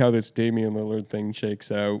to see how this Damian Lillard thing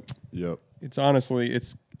shakes out. Yep. It's honestly,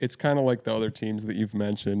 it's kind of like the other teams that you've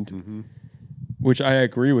mentioned, which I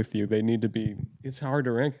agree with you. They need to be. It's hard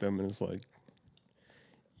to rank them, and it's like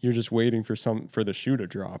you're just waiting for the shoe to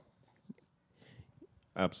drop.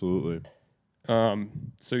 Absolutely.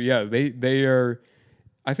 So yeah, they are.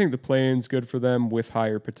 I think the play-in's good for them with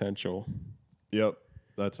higher potential. Yep,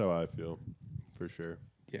 that's how I feel, for sure.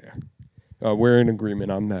 Yeah, we're in agreement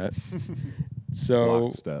on that. So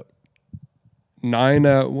lockstep. 9.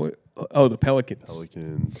 The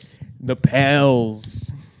Pelicans. The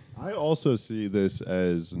Pels. I also see this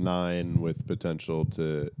as 9 with potential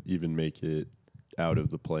to even make it out of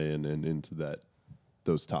the play-in and into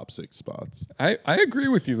those top 6 spots. I agree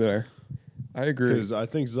with you there. I agree. Because I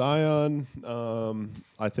think Zion,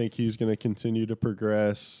 I think he's going to continue to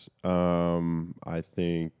progress. I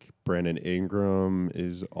think Brandon Ingram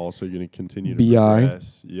is also going to continue to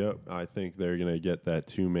progress. Yep. I think they're going to get that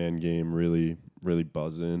 2-man game really, really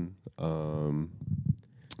buzzing.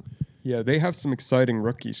 Yeah, they have some exciting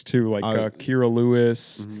rookies too, like Kira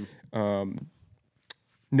Lewis,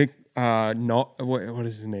 Nick. What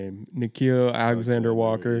is his name? Nikhil Alexander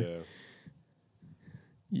Walker.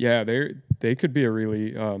 Yeah, they could be a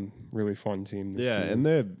really really fun team. This season. And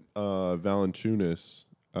they have Valanciunas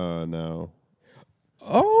now.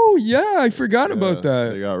 Oh yeah, I forgot about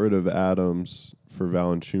that. They got rid of Adams for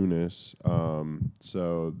Valanciunas,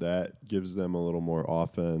 so that gives them a little more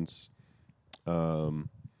offense.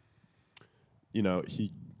 You know,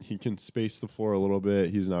 he can space the floor a little bit.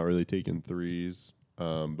 He's not really taking threes,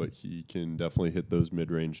 but he can definitely hit those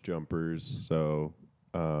mid-range jumpers. So,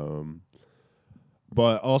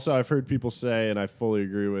 but also I've heard people say, and I fully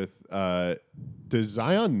agree with, does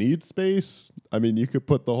Zion need space? I mean, you could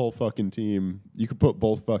put the whole fucking team, you could put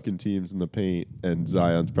both fucking teams in the paint, and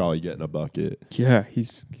Zion's probably getting a bucket. Yeah,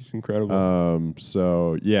 he's incredible.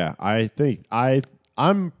 So yeah, I think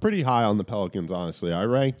I'm pretty high on the Pelicans. Honestly, I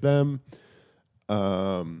rank them.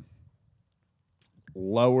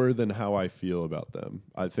 lower than how I feel about them.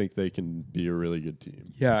 I think they can be a really good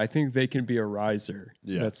team. Yeah, I think they can be a riser.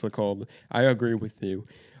 Yeah. That's called. I agree with you.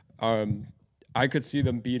 I could see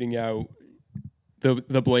them beating out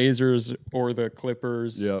the Blazers or the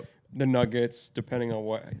Clippers, Yep. the Nuggets, depending on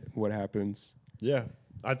what happens. Yeah.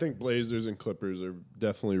 I think Blazers and Clippers are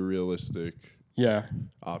definitely realistic Yeah.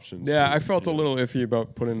 options. Yeah, for- I felt a little iffy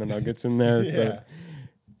about putting the Nuggets in there. Yeah.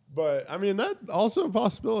 But, I mean, that's also a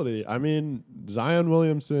possibility. I mean, Zion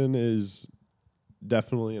Williamson is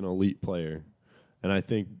definitely an elite player. And I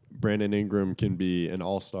think Brandon Ingram can be an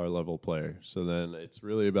all-star level player. So then it's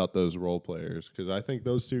really about those role players because I think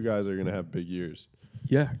those two guys are going to have big years.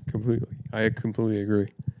 Yeah, completely. I completely agree.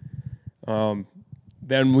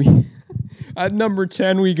 Then we at number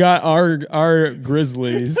 10 we got our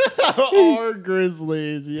Grizzlies. Our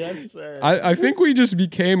Grizzlies, yes, sir. I think we just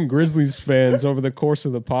became Grizzlies fans over the course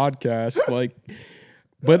of the podcast.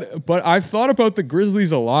 But I've thought about the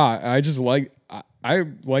Grizzlies a lot. I just I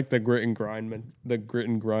like the grit and grind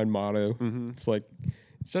motto. Mm-hmm.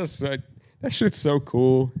 It's just that shit's so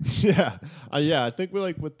cool. Yeah, yeah. I think we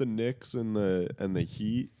like with the Knicks and the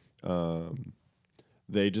Heat.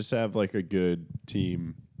 They just have like a good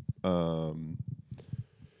team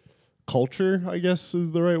culture, I guess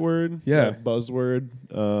is the right word. Yeah. That buzzword.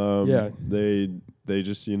 Yeah. They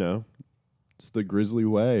just it's the Grizzly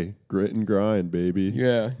way, grit and grind, baby.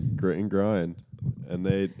 Yeah. Grit and grind. And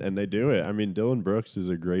they do it. I mean, Dylan Brooks is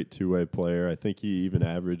a great two-way player. I think he even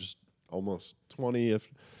averaged almost 20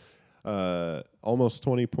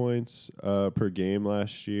 points per game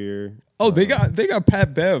last year. Oh, they got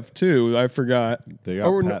Pat Bev too. I forgot. They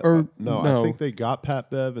got I think they got Pat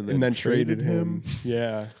Bev and then traded him.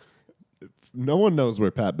 Yeah. No one knows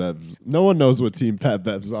where Pat Bev's. No one knows what team Pat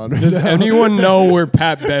Bev's on. Right Does now. anyone know where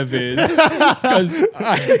Pat Bev is? Because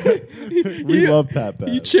we love Pat Bev.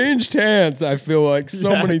 He changed hands. I feel like so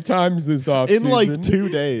many Yes. times this offseason. In like 2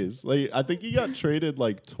 days. Like I think he got traded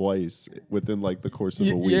like twice within like the course of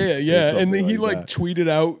a week. Yeah, and something then he that. tweeted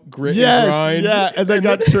out grit and grind. Yeah, and then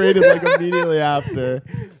got traded like immediately after.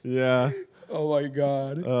 Yeah. Oh my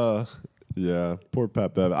god. Yeah, poor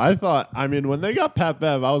Pat Bev. I mean, when they got Pat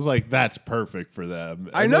Bev, I was like, that's perfect for them.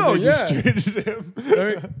 I And then know, they just traded him.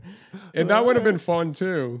 Right? And that would have been fun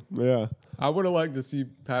too. Yeah. I would have liked to see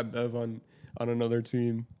Pat Bev on another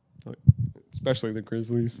team, especially the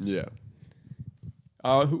Grizzlies. Yeah.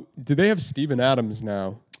 Do they have Steven Adams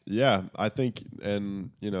now? Yeah, I think,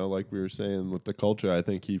 and like we were saying with the culture, I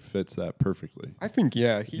think he fits that perfectly. I think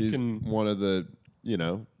He's one of the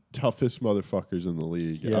toughest motherfuckers in the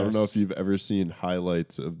league. Yes. I don't know if you've ever seen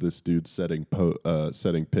highlights of this dude setting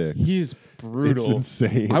picks. He's brutal. It's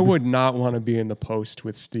insane. I would not want to be in the post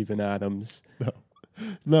with Steven Adams.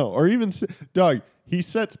 No, or even dog. He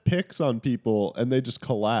sets picks on people and they just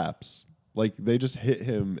collapse. Like they just hit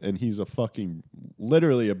him and he's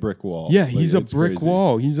literally a brick wall. Yeah, Like, he's a it's brick crazy.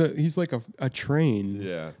 wall. He's like a train.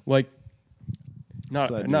 Yeah, Like It's not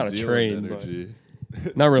that a New Zealand train, energy.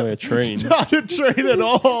 but not really a train. Not a train at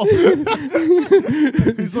all.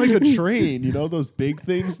 He's like a train, those big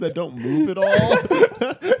things that don't move at all.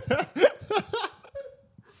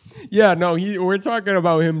 Yeah, no, we're talking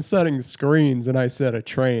about him setting screens, and I said a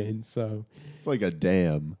train. So It's like a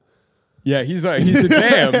dam. yeah, he's a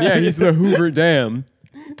dam. Yeah, he's the Hoover Dam.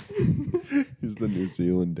 He's the New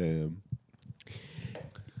Zealand dam.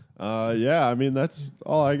 Yeah, I mean that's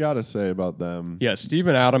all I gotta say about them. Yeah,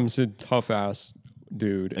 Steven Adams is a tough ass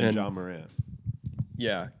dude, And John Morant.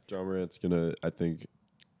 yeah, John Morant's gonna, I think,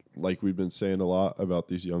 like we've been saying a lot about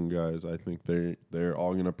these young guys. I think they're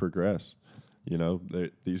all gonna progress.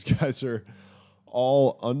 These guys are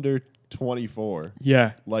all under 24.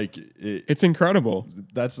 yeah, Like it's incredible.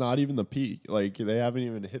 that's not even the peak. Like they haven't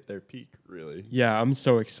even hit their peak, really. Yeah, I'm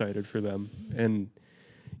so excited for them. And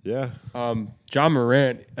Yeah. John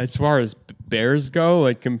Morant, as far as Bears go,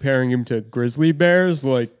 like comparing him to Grizzly Bears,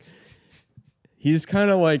 like he's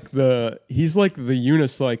kind of like the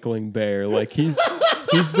unicycling bear. Like he's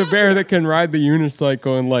the bear that can ride the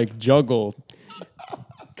unicycle and like juggle,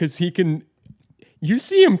 because he can. You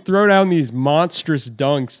see him throw down these monstrous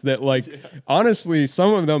dunks that, like, honestly,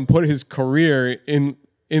 some of them put his career in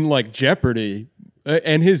like jeopardy,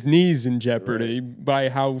 and his knees in jeopardy by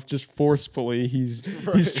how just forcefully he's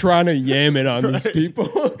trying to yam it on these people.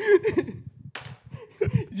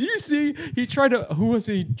 Do you see? He tried to. Who was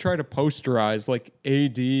he? Try to posterize like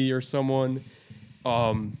AD or someone.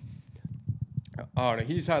 Oh no,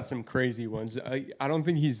 he's had some crazy ones. I don't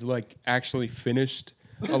think he's like actually finished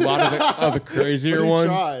a lot of the crazier But he ones.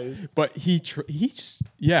 tries. But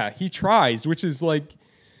he tries, which is like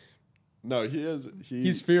No, he is.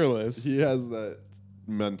 he's fearless. He has that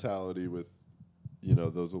mentality with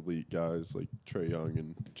those elite guys like Trae Young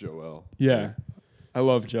and Joel. Yeah. I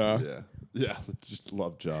love Ja. Yeah. Just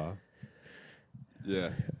love Ja.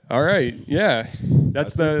 Yeah. All right. Yeah.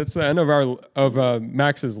 That's the end of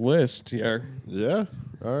Max's list here. Yeah.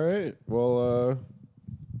 All right. Well,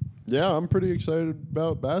 yeah, I'm pretty excited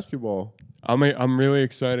about basketball. I'm really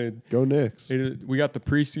excited. Go Knicks. We got the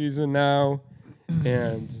preseason now,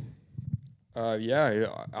 and yeah,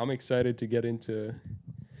 I'm excited to get into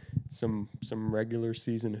some regular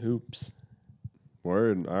season hoops.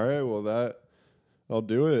 Word. All right. Well, I'll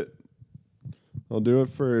do it. I'll do it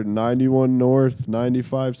for 91 North,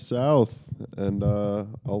 95 South, and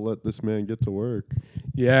I'll let this man get to work.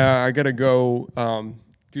 Yeah, I gotta go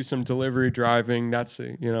do some delivery driving. That's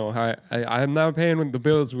I'm not paying the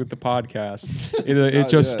bills with the podcast. It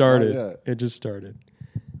just started. It just started.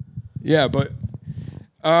 Yeah, but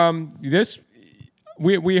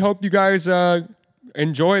we hope you guys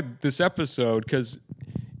enjoyed this episode because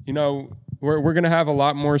we're gonna have a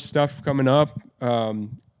lot more stuff coming up.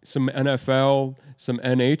 Some NFL, some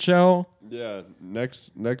NHL. Yeah,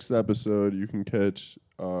 next episode you can catch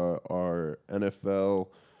our NFL.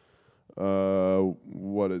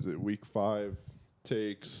 What is it? Week 5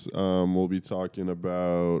 takes. We'll be talking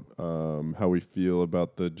about how we feel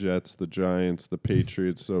about the Jets, the Giants, the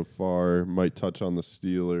Patriots so far. Might touch on the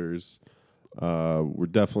Steelers. We're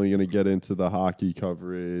definitely going to get into the hockey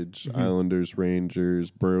coverage. Islanders, Rangers,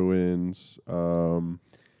 Bruins.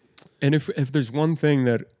 And if there's one thing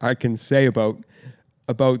that I can say about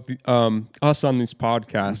us on these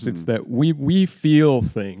podcasts, it's that we feel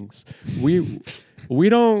things. We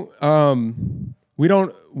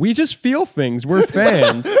just feel things. We're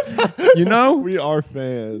fans. We are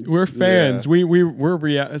fans. We're fans. Yeah.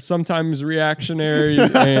 We're sometimes reactionary,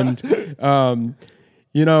 and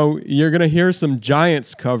you're gonna hear some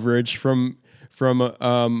Giants coverage from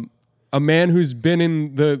a man who's been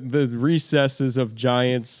in the recesses of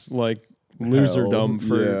Giants loserdom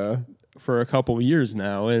for a couple of years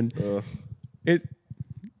now, and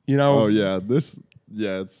Oh yeah,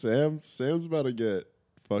 Sam's about to get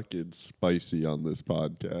fucking spicy on this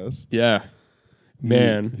podcast. Yeah,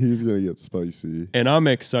 man, he's gonna get spicy, and I'm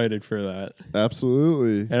excited for that.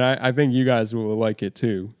 Absolutely, and I think you guys will like it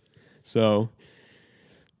too. So.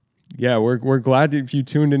 Yeah, we're glad if you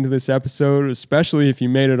tuned into this episode, especially if you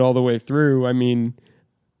made it all the way through. I mean,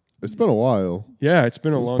 it's been a while. Yeah, it's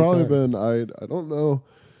been a long time. It's probably been I don't know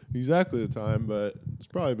exactly the time, but it's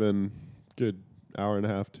probably been good hour and a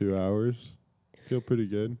half, 2 hours. Feel pretty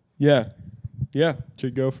good. Yeah.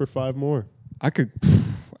 Could go for 5 more. I could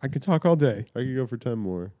talk all day. I could go for 10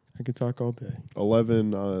 more. I could talk all day.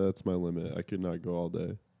 11, that's my limit. I could not go all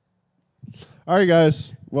day. All right,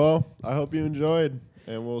 guys. Well, I hope you enjoyed.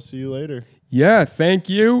 And we'll see you later. Yeah, thank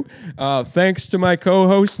you. Thanks to my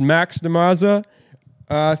co-host, Max Damaza.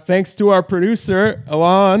 Thanks to our producer,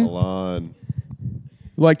 Alon. Alon.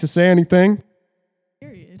 Like to say anything?